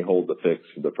seeing you hold the fix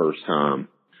for the first time.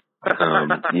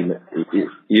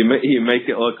 You make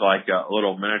it look like a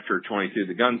little miniature 22.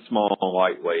 The gun's small and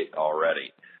lightweight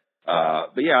already.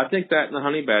 But yeah, I think that and the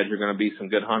Honey Badger are going to be some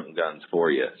good hunting guns for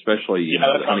you, especially, you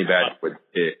know, the Honey Badger with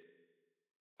it.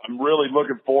 I'm really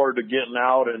looking forward to getting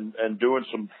out and doing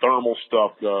some thermal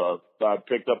stuff. I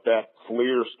picked up that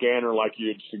FLIR scanner like you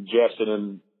had suggested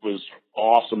and was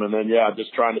awesome. And then,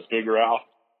 just trying to figure out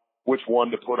which one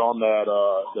to put on that,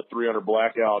 the 300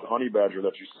 Blackout Honey Badger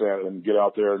that you sent and get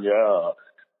out there. And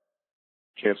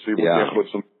can't see we can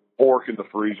put some pork in the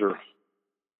freezer.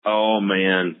 Oh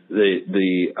man,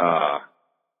 the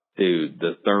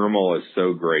thermal is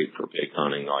so great for pig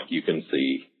hunting. Like you can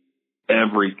see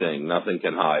everything, nothing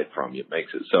can hide from you. It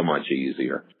makes it so much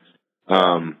easier.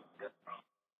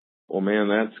 Well, man,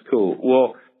 that's cool.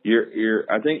 Well,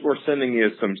 I think we're sending you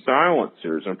some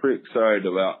silencers. I'm pretty excited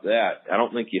about that. I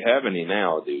don't think you have any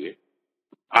now, do you?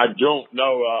 I don't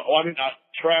know.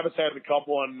 Travis has a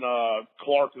couple, and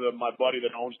Clark, my buddy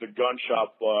that owns the gun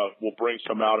shop, will bring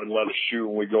some out and let us shoot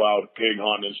when we go out pig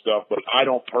hunting and stuff. But I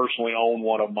don't personally own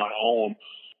one of my own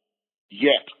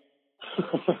yet.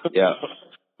 Yeah.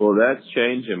 Well, that's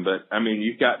changing. But, I mean,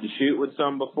 you've got to shoot with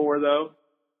some before, though?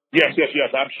 Yes.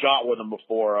 I've shot with them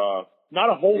before. Not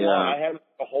a whole lot. I haven't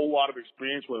a whole lot of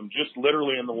experience with them. Just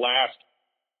literally in the last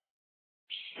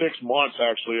 6 months,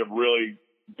 actually, have really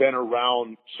been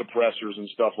around suppressors and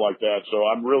stuff like that. So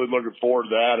I'm really looking forward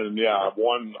to that. And I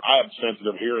have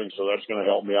sensitive hearing, so that's going to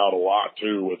help me out a lot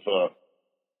too with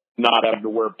not having to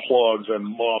wear plugs and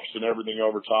muffs and everything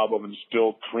over top of them and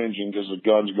still cringing because the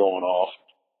gun's going off.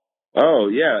 Oh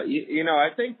yeah. You know, I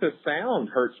think the sound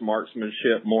hurts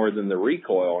marksmanship more than the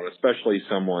recoil, and especially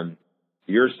someone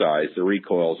your size, the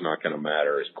recoil is not going to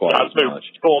matter as quite as much.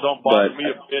 Recoil don't bother me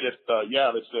a bit. It's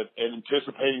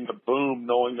anticipating the boom,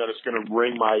 knowing that it's going to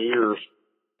ring my ears.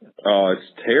 Oh,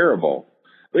 it's terrible.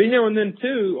 But, you know, and then,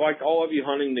 too, like all of you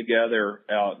hunting together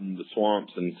out in the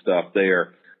swamps and stuff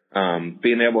there,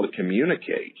 being able to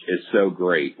communicate is so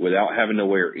great without having to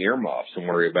wear earmuffs and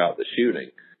worry about the shooting.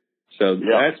 So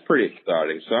that's pretty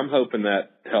exciting. So I'm hoping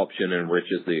that helps you and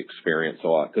enriches the experience a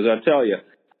lot. Because I tell you,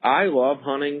 I love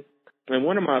hunting. And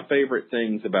one of my favorite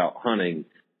things about hunting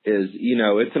is, you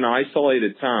know, it's an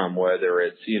isolated time, whether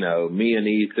it's, you know, me and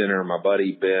Ethan or my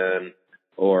buddy Ben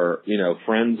or, you know,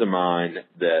 friends of mine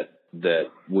that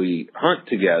that we hunt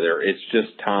together. It's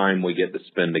just time we get to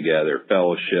spend together,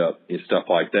 fellowship and stuff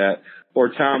like that, or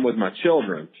time with my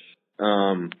children.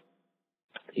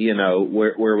 You know,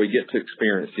 where we get to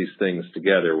experience these things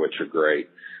together, which are great.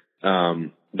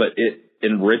 But it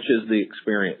enriches the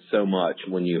experience so much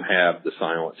when you have the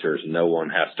silencers. No one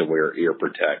has to wear ear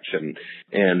protection.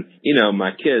 And, you know,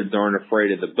 my kids aren't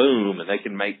afraid of the boom and they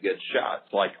can make good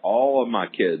shots. Like all of my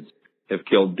kids have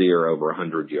killed deer over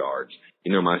 100 yards.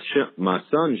 You know, my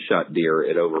son shot deer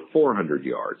at over 400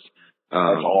 yards.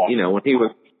 You know, when he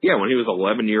was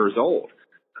 11 years old.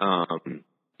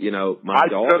 You know, my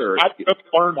daughter. I just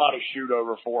learned how to shoot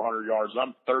over 400 yards.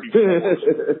 I'm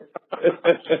 34.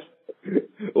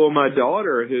 Well, my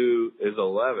daughter, who is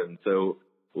 11, so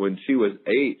when she was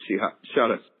 8, she shot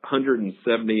a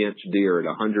 170-inch deer at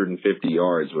 150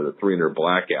 yards with a 300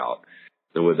 blackout,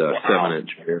 so with a 7-inch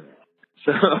deer.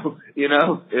 So, you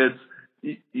know,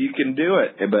 you can do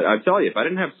it. But I tell you, if I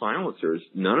didn't have silencers,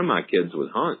 none of my kids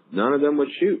would hunt. None of them would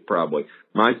shoot, probably.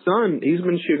 My son, he's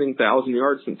been shooting 1,000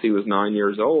 yards since he was 9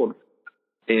 years old.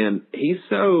 And he's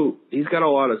got a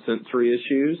lot of sensory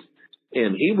issues,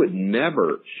 and he would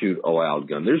never shoot a loud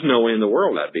gun. There's no way in the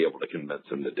world I'd be able to convince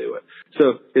him to do it.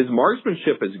 So his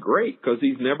marksmanship is great because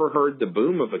he's never heard the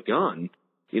boom of a gun.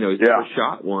 You know, he's never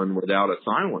shot one without a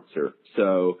silencer.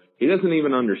 So he doesn't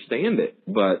even understand it.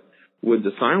 But with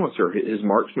the silencer, his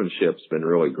marksmanship's been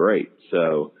really great.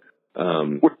 So,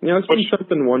 you know, it's been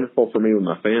something wonderful for me with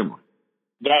my family.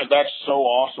 That's so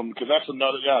awesome because that's a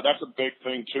big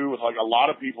thing too. With like a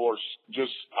lot of people are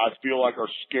just, I feel like, are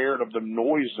scared of the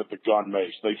noise that the gun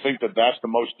makes. They think that that's the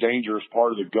most dangerous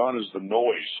part of the gun is the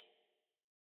noise.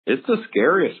 It's the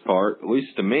scariest part, at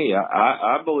least to me.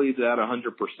 I believe that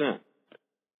 100%.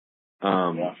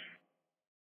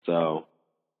 So,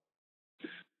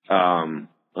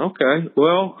 okay.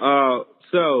 Well,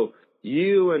 so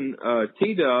you and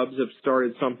T-Dubs have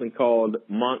started something called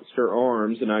Monster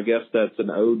Arms, and I guess that's an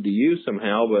ode to you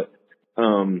somehow, but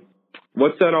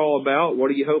what's that all about? What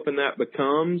are you hoping that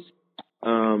becomes?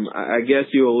 I guess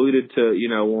you alluded to, you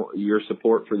know, your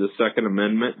support for the Second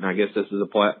Amendment, and I guess this is a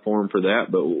platform for that,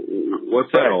 but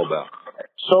what's that all about?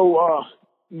 So,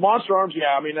 Monster Arms,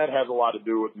 yeah, I mean, that has a lot to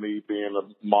do with me being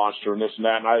a monster and this and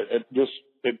that,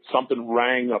 and something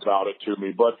rang about it to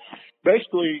me. But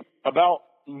basically, about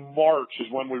March is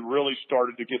when we really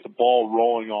started to get the ball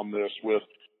rolling on this.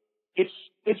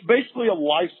 It's basically a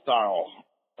lifestyle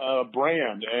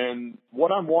brand, and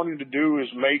what I'm wanting to do is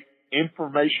make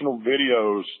informational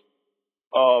videos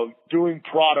of doing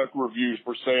product reviews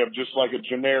per se of just like a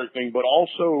generic thing, but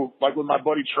also like with my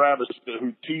buddy Travis,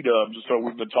 who T-Dubs, so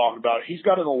we've been talking about, he's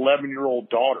got an 11-year-old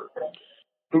daughter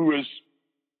who is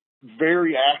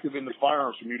very active in the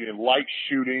firearms community and likes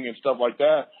shooting and stuff like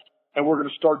that. And we're going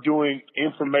to start doing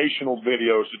informational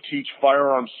videos to teach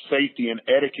firearms safety and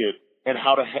etiquette and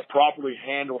how to properly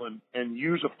handle and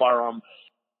use a firearm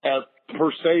as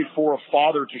per se for a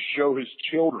father to show his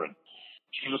children.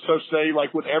 So say,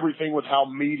 like with everything with how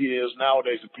media is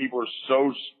nowadays, that people are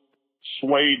so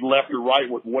swayed left or right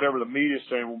with whatever the media is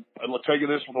saying. And let's take it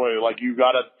this way. Like you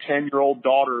got a 10-year-old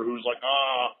daughter who's like,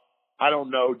 I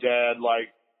don't know, Dad, like,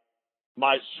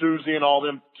 my Susie and all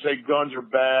them say guns are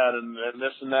bad and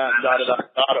this and that,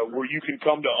 where you can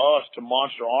come to us, to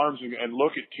Monster Arms, and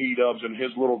look at T-Dubs and his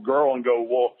little girl and go,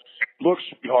 well, look,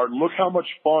 sweetheart, look how much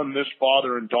fun this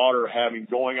father and daughter are having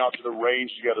going out to the range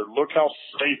together. Look how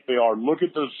safe they are. Look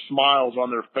at the smiles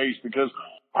on their face, because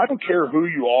I don't care who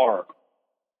you are,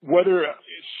 whether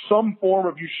some form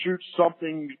of you shoot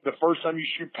something the first time you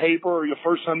shoot paper or the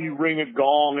first time you ring a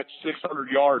gong at 600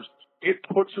 yards, it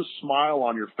puts a smile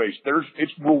on your face.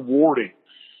 It's rewarding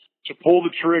to pull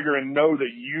the trigger and know that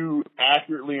you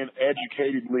accurately and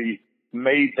educatedly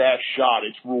made that shot.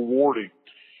 It's rewarding.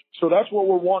 So that's what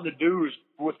we're wanting to do is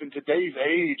within today's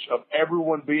age of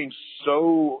everyone being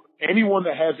anyone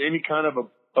that has any kind of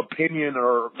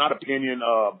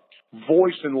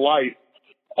voice in life,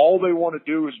 all they want to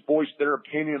do is voice their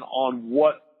opinion on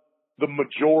what the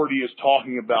majority is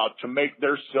talking about to make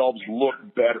themselves look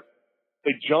better.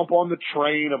 They jump on the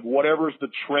train of whatever's the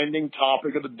trending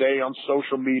topic of the day on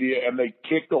social media, and they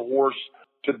kick the horse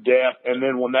to death. And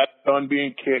then when that's done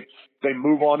being kicked, they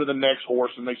move on to the next horse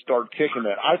and they start kicking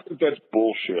that. I think that's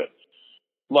bullshit.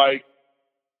 Like,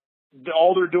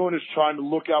 all they're doing is trying to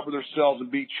look out for themselves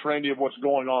and be trendy of what's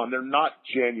going on. They're not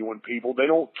genuine people. They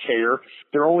don't care.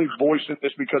 They're only voicing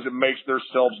this because it makes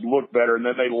themselves look better, and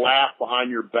then they laugh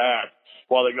behind your back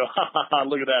while they go,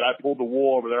 look at that, I pulled the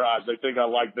wool over their eyes. They think I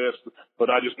like this, but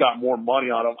I just got more money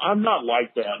on them. I'm not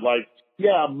like that. Like,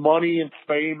 yeah, money and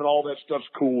fame and all that stuff's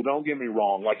cool. Don't get me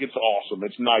wrong. Like, it's awesome.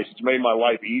 It's nice. It's made my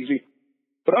life easy.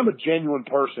 but I'm a genuine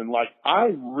person. Like,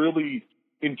 I really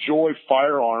enjoy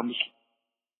firearms,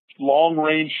 long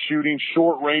range shooting,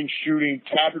 short range shooting,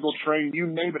 tactical training, you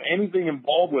name it, anything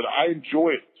involved with it. I enjoy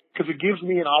it because it gives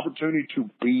me an opportunity to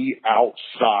be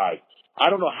outside. I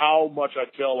don't know how much I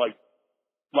tell,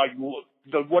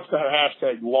 what's the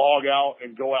hashtag, log out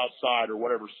and go outside or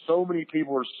whatever. So many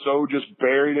people are so just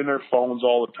buried in their phones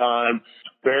all the time,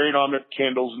 buried on their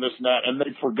Kindles and this and that, and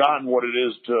they've forgotten what it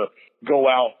is to go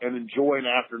out and enjoy an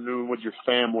afternoon with your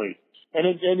family.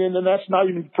 And that's not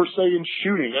even per se in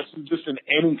shooting. That's just in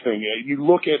anything. You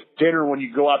look at dinner when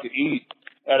you go out to eat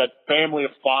at a family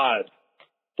of 5.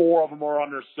 4 of them are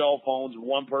on their cell phones and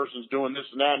one person's doing this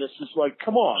and that. And it's just like,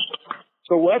 come on.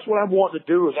 So that's what I'm wanting to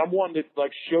do, is I'm wanting to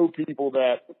like show people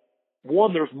that,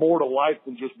 one, there's more to life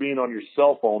than just being on your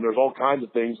cell phone. There's all kinds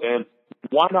of things. And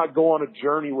why not go on a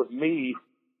journey with me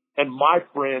and my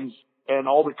friends and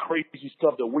all the crazy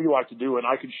stuff that we like to do, and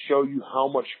I can show you how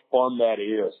much fun that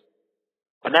is.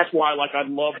 And that's why, like, I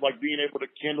love, like, being able to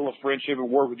kindle a friendship and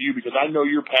work with you, because I know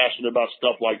you're passionate about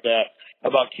stuff like that,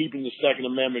 about keeping the Second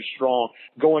Amendment strong,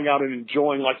 going out and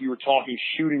enjoying, like you were talking,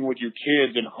 shooting with your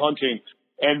kids and hunting.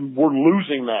 And we're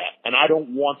losing that. And I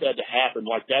don't want that to happen.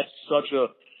 Like, that's such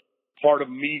a part of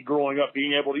me growing up,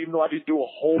 being able to, even though I didn't do a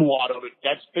whole lot of it,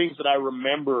 that's things that I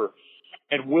remember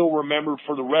and will remember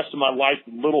for the rest of my life,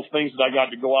 little things that I got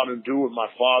to go out and do with my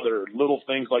father, little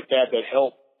things like that that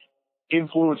help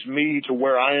influence me to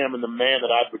where I am and the man that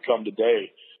I've become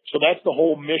today. So that's the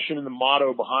whole mission and the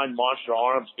motto behind Monster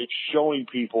Arms. It's showing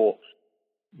people,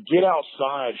 get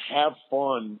outside, have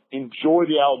fun, enjoy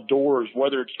the outdoors,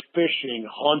 whether it's fishing,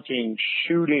 hunting,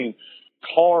 shooting,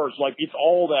 cars, like it's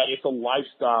all that. It's a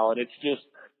lifestyle, and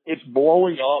it's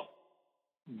blowing up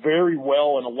very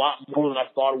well and a lot more than I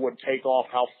thought it would take off,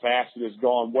 how fast it has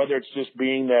gone, whether it's just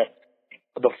being that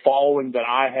the following that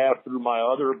I have through my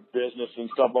other business and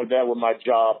stuff like that with my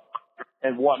job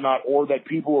and whatnot, or that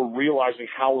people are realizing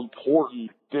how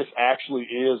important this actually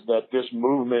is, that this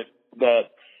movement, that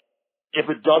if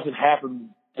it doesn't happen,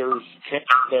 there's chance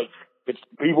that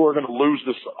people are going to lose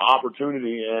this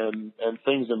opportunity and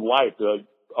things in life.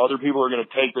 Other people are going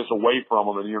to take this away from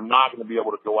them, and you're not going to be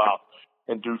able to go out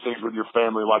and do things with your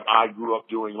family like I grew up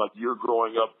doing, like you grew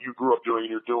up doing,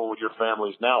 and you're doing with your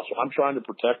families now. So I'm trying to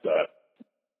protect that.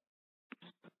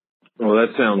 Well,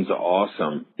 that sounds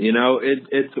awesome. You know,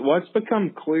 it's what's become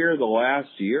clear the last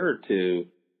year or two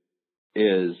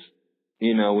is,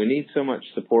 you know, we need so much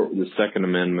support with the Second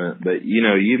Amendment, but, you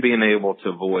know, you being able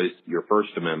to voice your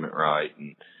First Amendment right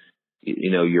and,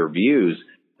 you know, your views,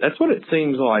 that's what it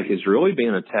seems like is really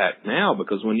being attacked now,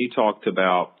 because when you talked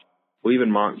about, well,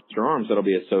 even Monster Arms, that'll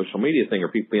be a social media thing, or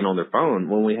people being on their phone,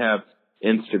 when we have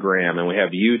Instagram and we have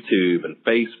YouTube and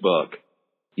Facebook,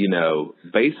 you know,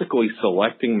 basically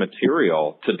selecting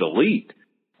material to delete,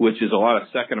 which is a lot of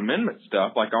Second Amendment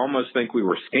stuff. Like, I almost think we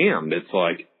were scammed. It's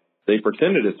like they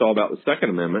pretended it's all about the Second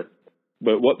Amendment,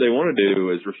 but what they want to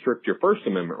do is restrict your First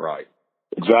Amendment right.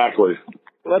 Exactly.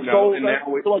 Well, that's I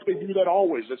feel like they do that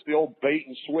always. It's the old bait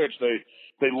and switch. They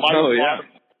light a fire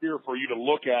here for you to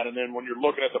look at, and then when you're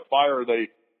looking at the fire, they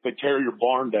tear your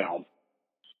barn down.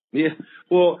 Yeah.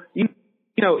 Well, you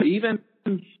know, even,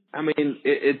 I mean,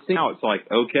 it's now it's like,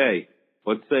 okay,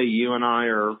 let's say you and I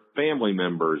are family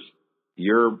members.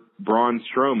 You're Braun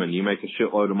Strowman. You make a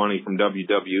shitload of money from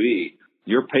WWE.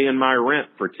 You're paying my rent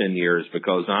for 10 years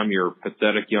because I'm your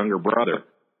pathetic younger brother.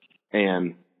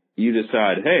 And you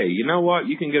decide, hey, you know what?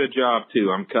 You can get a job too.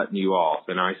 I'm cutting you off.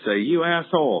 And I say, you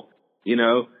asshole, you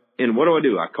know, and what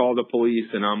do? I call the police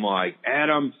and I'm like,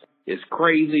 Adam is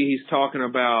crazy. He's talking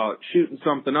about shooting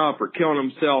something up or killing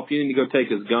himself. You need to go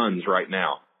take his guns right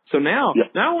now. So now,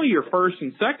 not only your First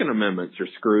and Second Amendments are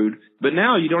screwed, but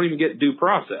now you don't even get due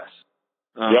process.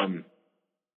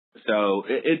 So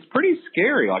it's pretty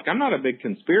scary. Like, I'm not a big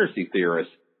conspiracy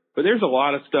theorist, but there's a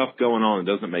lot of stuff going on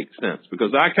that doesn't make sense,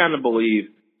 because I kind of believe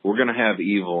we're going to have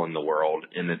evil in the world,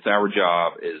 and it's our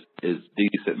job as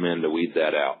decent men to weed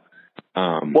that out.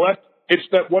 Well, it's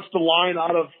that. What's the line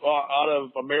out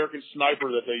of American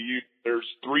Sniper that they use? There's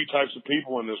 3 types of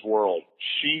people in this world: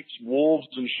 sheep, wolves,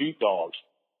 and sheepdogs.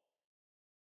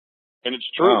 And it's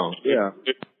true. Oh, yeah.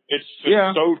 It's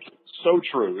so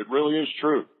true. It really is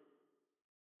true.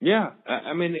 Yeah,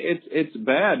 I mean, it's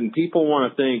bad, and people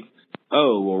want to think,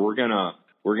 oh, well, we're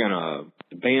gonna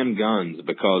ban guns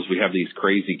because we have these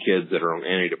crazy kids that are on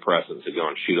antidepressants that go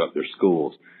and shoot up their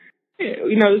schools.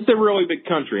 You know, this is a really big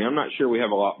country. I'm not sure we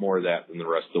have a lot more of that than the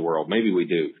rest of the world. Maybe we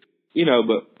do. You know,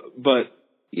 but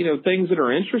you know, things that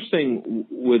are interesting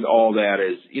with all that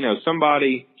is, you know,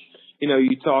 somebody, you know,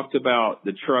 you talked about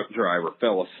the truck driver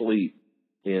fell asleep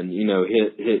and, you know,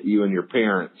 hit you and your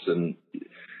parents. And,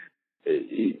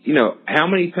 you know, how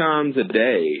many times a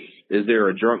day is there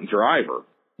a drunk driver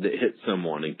that hits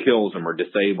someone and kills them or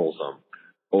disables them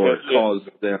or causes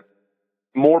them?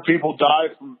 More people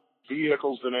die from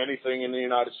vehicles than anything in the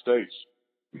United States.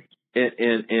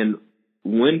 And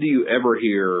when do you ever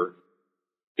hear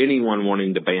anyone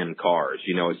wanting to ban cars?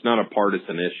 You know, it's not a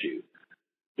partisan issue.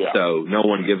 Yeah. So no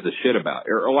one gives a shit about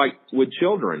it. Or like with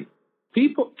children,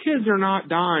 kids are not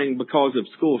dying because of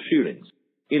school shootings.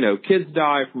 You know, kids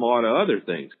die from a lot of other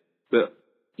things. But,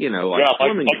 you know, like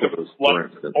swimming pools, for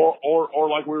instance. Or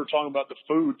like we were talking about the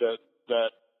food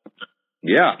that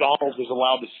McDonald's is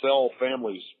allowed to sell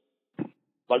families.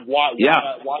 Like why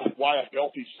a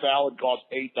healthy salad costs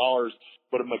 $8,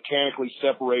 but a mechanically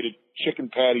separated chicken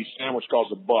patty sandwich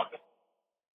costs $1?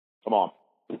 Come on.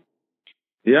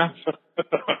 Yeah.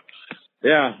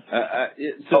 Yeah. I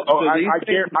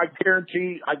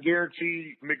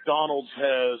guarantee McDonald's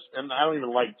has, and I don't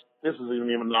even like, this is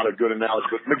even not a good analogy,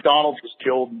 but McDonald's has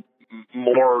killed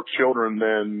more children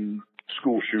than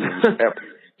school shootings ever.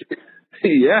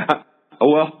 Yeah.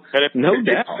 Well, no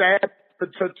doubt.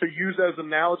 It's sad to use as an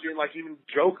analogy and like even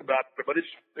joke about it, but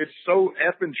it's so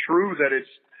effing true that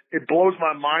it blows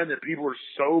my mind that people are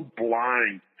so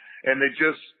blind and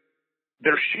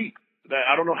they're sheep.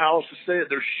 I don't know how else to say it.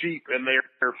 They're sheep and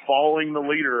they're following the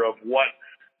leader of what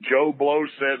Joe Blow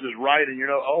says is right. And you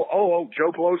know, oh,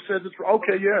 Joe Blow says it's right.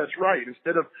 Okay. Yeah, it's right.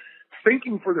 Instead of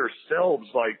thinking for themselves,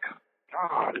 like,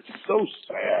 God, it's so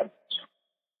sad.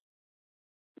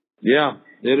 Yeah,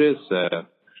 it is sad.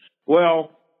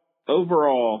 Well,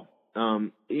 overall,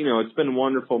 you know, it's been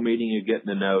wonderful meeting you, getting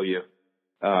to know you.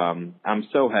 I'm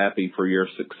so happy for your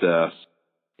success.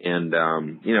 And,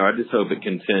 you know, I just hope it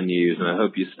continues and I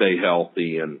hope you stay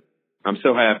healthy. And I'm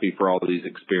so happy for all of these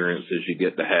experiences you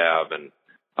get to have. And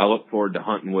I look forward to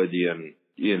hunting with you and,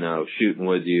 you know, shooting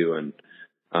with you. And,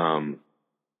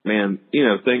 man, you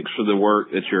know, thanks for the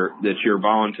work that you're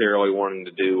voluntarily wanting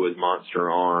to do with Monster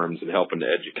Arms and helping to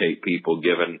educate people,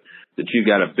 given that you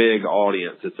got a big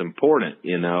audience. It's important,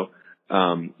 you know,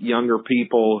 younger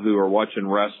people who are watching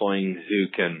wrestling who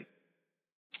can,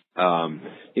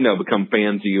 you know, become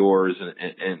fans of yours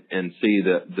and see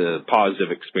the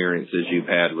positive experiences you've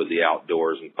had with the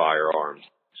outdoors and firearms.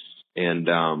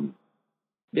 And,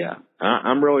 yeah,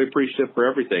 I'm really appreciative for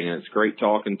everything, and it's great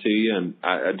talking to you, and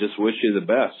I just wish you the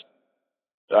best.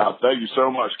 Thank you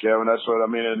so much, Kevin. That's what I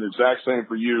mean, and the exact same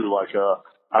for you. Like,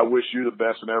 I wish you the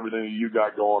best in everything that you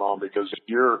got going on, because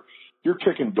you're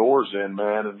kicking doors in,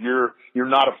 man, and you're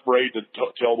not afraid to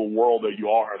tell the world that you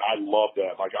are, and I love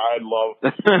that. Like, I love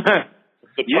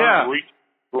the term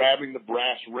grabbing the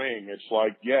brass ring. It's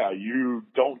like, yeah, you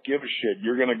don't give a shit.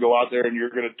 You're going to go out there and you're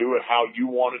going to do it how you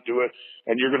want to do it,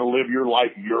 and you're going to live your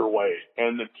life your way.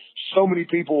 And so many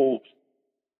people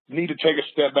need to take a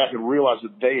step back and realize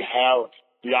that they have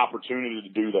the opportunity to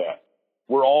do that.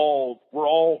 We're all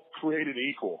created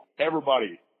equal.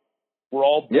 Everybody. We're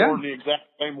all born the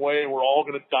exact same way, and we're all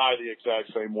going to die the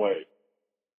exact same way.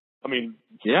 I mean,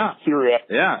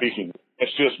 theoretically speaking,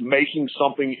 it's just making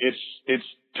something. It's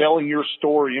telling your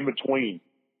story in between.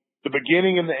 The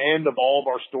beginning and the end of all of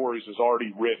our stories is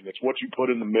already written. It's what you put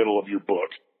in the middle of your book.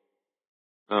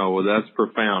 Oh, well, that's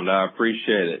profound. I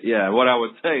appreciate it. Yeah, what I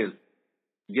would say is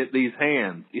get these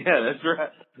hands. Yeah, that's right.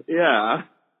 Yeah,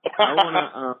 I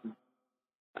want to.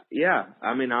 Yeah,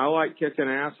 I mean, I like kicking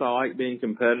ass. I like being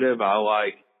competitive. I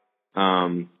like,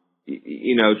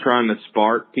 you know, trying to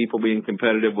spark people being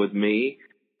competitive with me.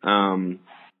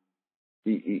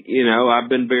 You know, I've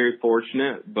been very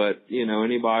fortunate, but, you know,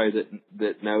 anybody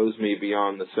that knows me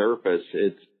beyond the surface,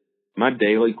 it's my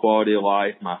daily quality of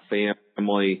life, my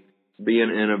family, being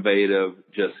innovative,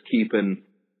 just keeping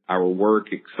our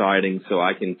work exciting so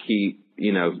I can keep,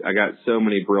 you know, I got so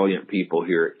many brilliant people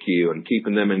here at Q, and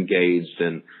keeping them engaged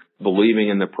and believing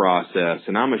in the process.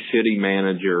 And I'm a shitty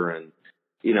manager, and,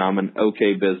 you know, I'm an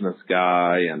okay business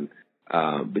guy, and,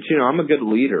 but, you know, I'm a good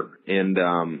leader,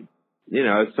 and, you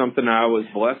know, it's something I was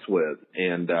blessed with,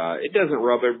 and it doesn't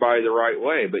rub everybody the right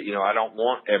way, but, you know, I don't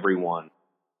want everyone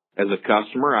as a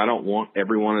customer. I don't want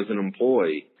everyone as an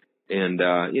employee. And,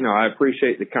 you know, I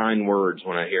appreciate the kind words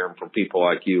when I hear them from people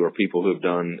like you or people who have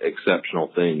done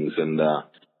exceptional things. And,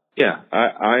 yeah,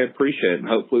 I appreciate it. And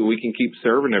hopefully we can keep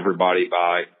serving everybody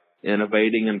by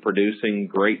innovating and producing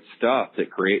great stuff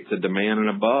that creates a demand and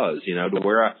a buzz, you know, to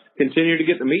where I continue to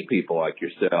get to meet people like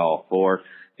yourself, or,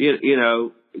 you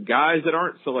know, guys that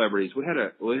aren't celebrities. We had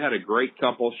a great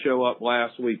couple show up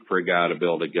last week for a guy to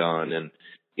build a gun, and,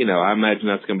 you know, I imagine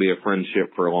that's going to be a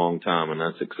friendship for a long time, and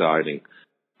that's exciting.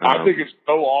 I think it's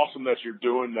so awesome that you're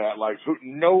doing that. Like,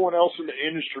 no one else in the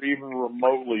industry, even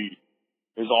remotely,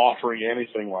 is offering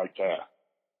anything like that.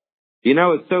 You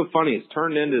know, it's so funny. It's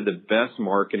turned into the best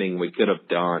marketing we could have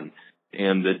done.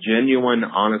 And the genuine,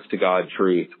 honest to God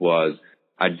truth was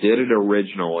I did it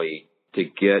originally to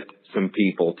get some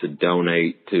people to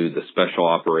donate to the Special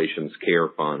Operations Care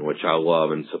Fund, which I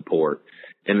love and support.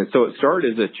 And so it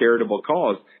started as a charitable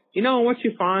cause. You know, what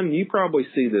you find, you probably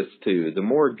see this too. The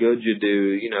more good you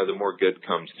do, you know, the more good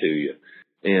comes to you.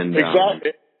 And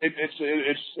exactly.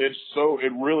 It's so,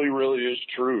 it really, really is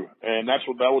true. And that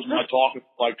was my talking,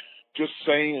 like just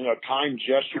saying a kind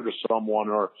gesture to someone,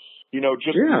 or, you know,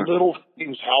 just little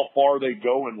things, how far they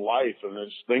go in life, and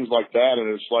it's things like that.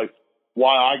 And it's like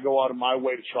why I go out of my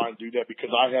way to try and do that,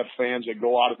 because I have fans that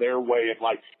go out of their way and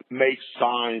like make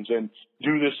signs and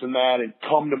do this and that and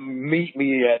come to meet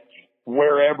me at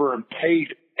wherever and pay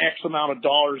X amount of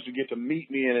dollars to get to meet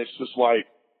me. And it's just like,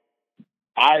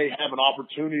 I have an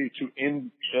opportunity to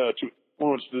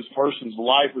influence this person's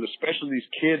life, and especially these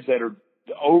kids that are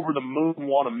over the moon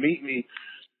want to meet me.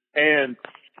 And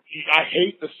I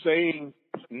hate the saying,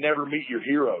 never meet your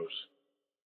heroes,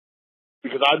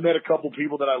 because I've met a couple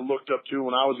people that I looked up to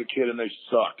when I was a kid and they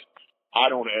sucked. I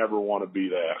don't ever want to be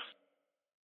that.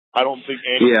 I don't think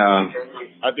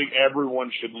I think everyone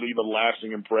should leave a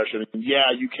lasting impression.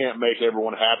 Yeah, you can't make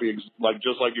everyone happy. Like,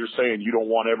 just like you're saying, you don't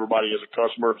want everybody as a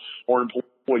customer or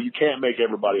employee. You can't make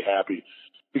everybody happy,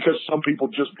 because some people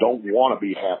just don't want to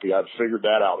be happy. I've figured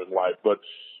that out in life. But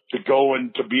to go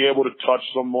and to be able to touch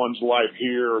someone's life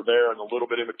here or there and a little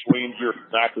bit in between, you're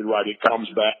exactly right. It comes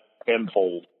back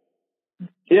tenfold.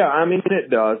 Yeah, I mean, it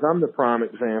does. I'm the prime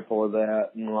example of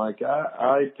that. And like,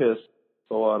 I pissed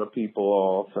a lot of people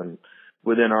off and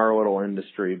within our little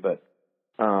industry, but,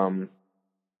 you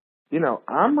know,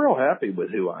 I'm real happy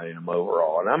with who I am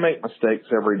overall, and I make mistakes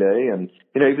every day. And,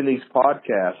 you know, even these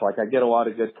podcasts, like I get a lot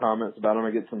of good comments about them.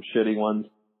 I get some shitty ones,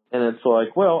 and it's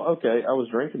like, well, okay, I was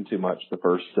drinking too much the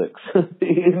first 6,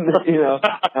 you know,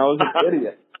 I was an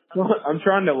idiot. So I'm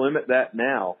trying to limit that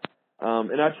now.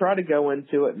 And I try to go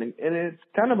into it, and it's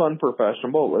kind of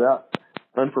unprofessional, but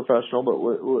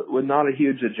with not a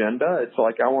huge agenda. It's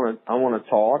like I want to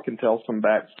talk and tell some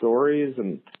backstories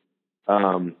and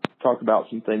talk about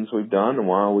some things we've done and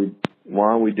why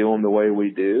we do them the way we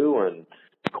do, and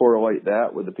correlate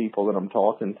that with the people that I'm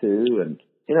talking to. And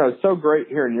you know, it's so great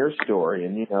hearing your story,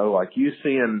 and you know, like you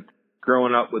seeing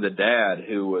growing up with a dad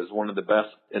who was one of the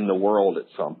best in the world at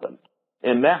something,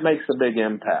 and that makes a big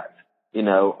impact, you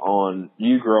know, on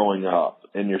you growing up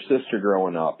and your sister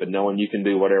growing up and knowing you can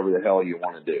do whatever the hell you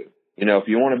want to do. You know, if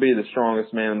you want to be the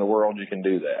strongest man in the world, you can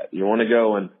do that. You want to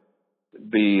go and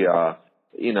be,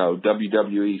 you know,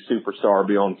 WWE superstar,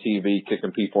 be on TV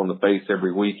kicking people in the face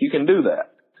every week, you can do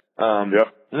that. And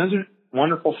those are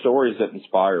wonderful stories that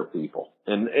inspire people.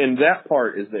 And that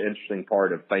part is the interesting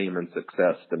part of fame and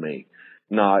success to me,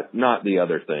 not the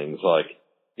other things. Like,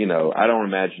 you know, I don't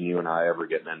imagine you and I ever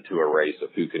getting into a race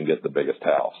of who can get the biggest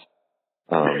house.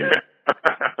 Like,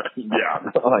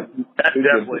 that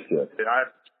definitely.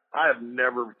 I have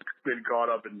never been caught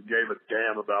up and gave a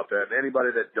damn about that. And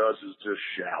anybody that does is just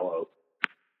shallow.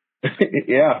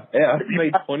 Yeah. I've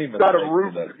made plenty of mistakes.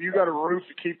 If you got a roof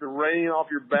to keep the rain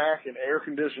off your back and air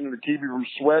conditioning to keep you from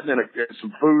sweating and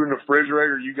some food in the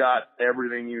refrigerator, you got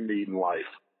everything you need in life.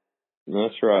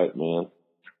 That's right, man.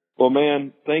 Well,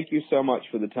 man, thank you so much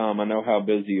for the time. I know how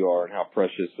busy you are and how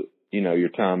precious, you know, your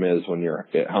time is when you're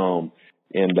at home.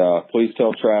 And please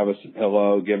tell Travis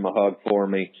hello, give him a hug for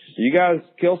me. You guys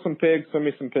kill some pigs, send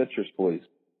me some pictures, please.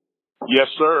 Yes,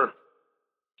 sir.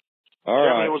 All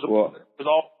right. It was awesome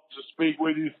to speak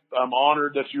with you. I'm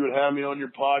honored that you would have me on your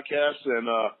podcast, and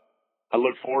I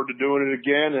look forward to doing it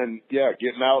again. And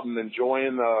getting out and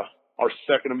enjoying our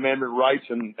Second Amendment rights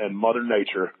and Mother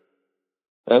Nature.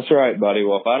 That's right, buddy.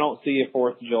 Well, if I don't see you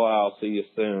 4th of July, I'll see you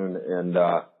soon. And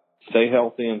stay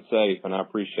healthy and safe, and I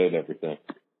appreciate everything.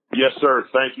 Yes, sir.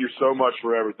 Thank you so much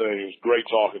for everything. It was great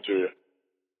talking to you.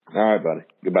 All right, buddy.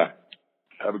 Goodbye.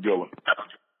 Have a good one.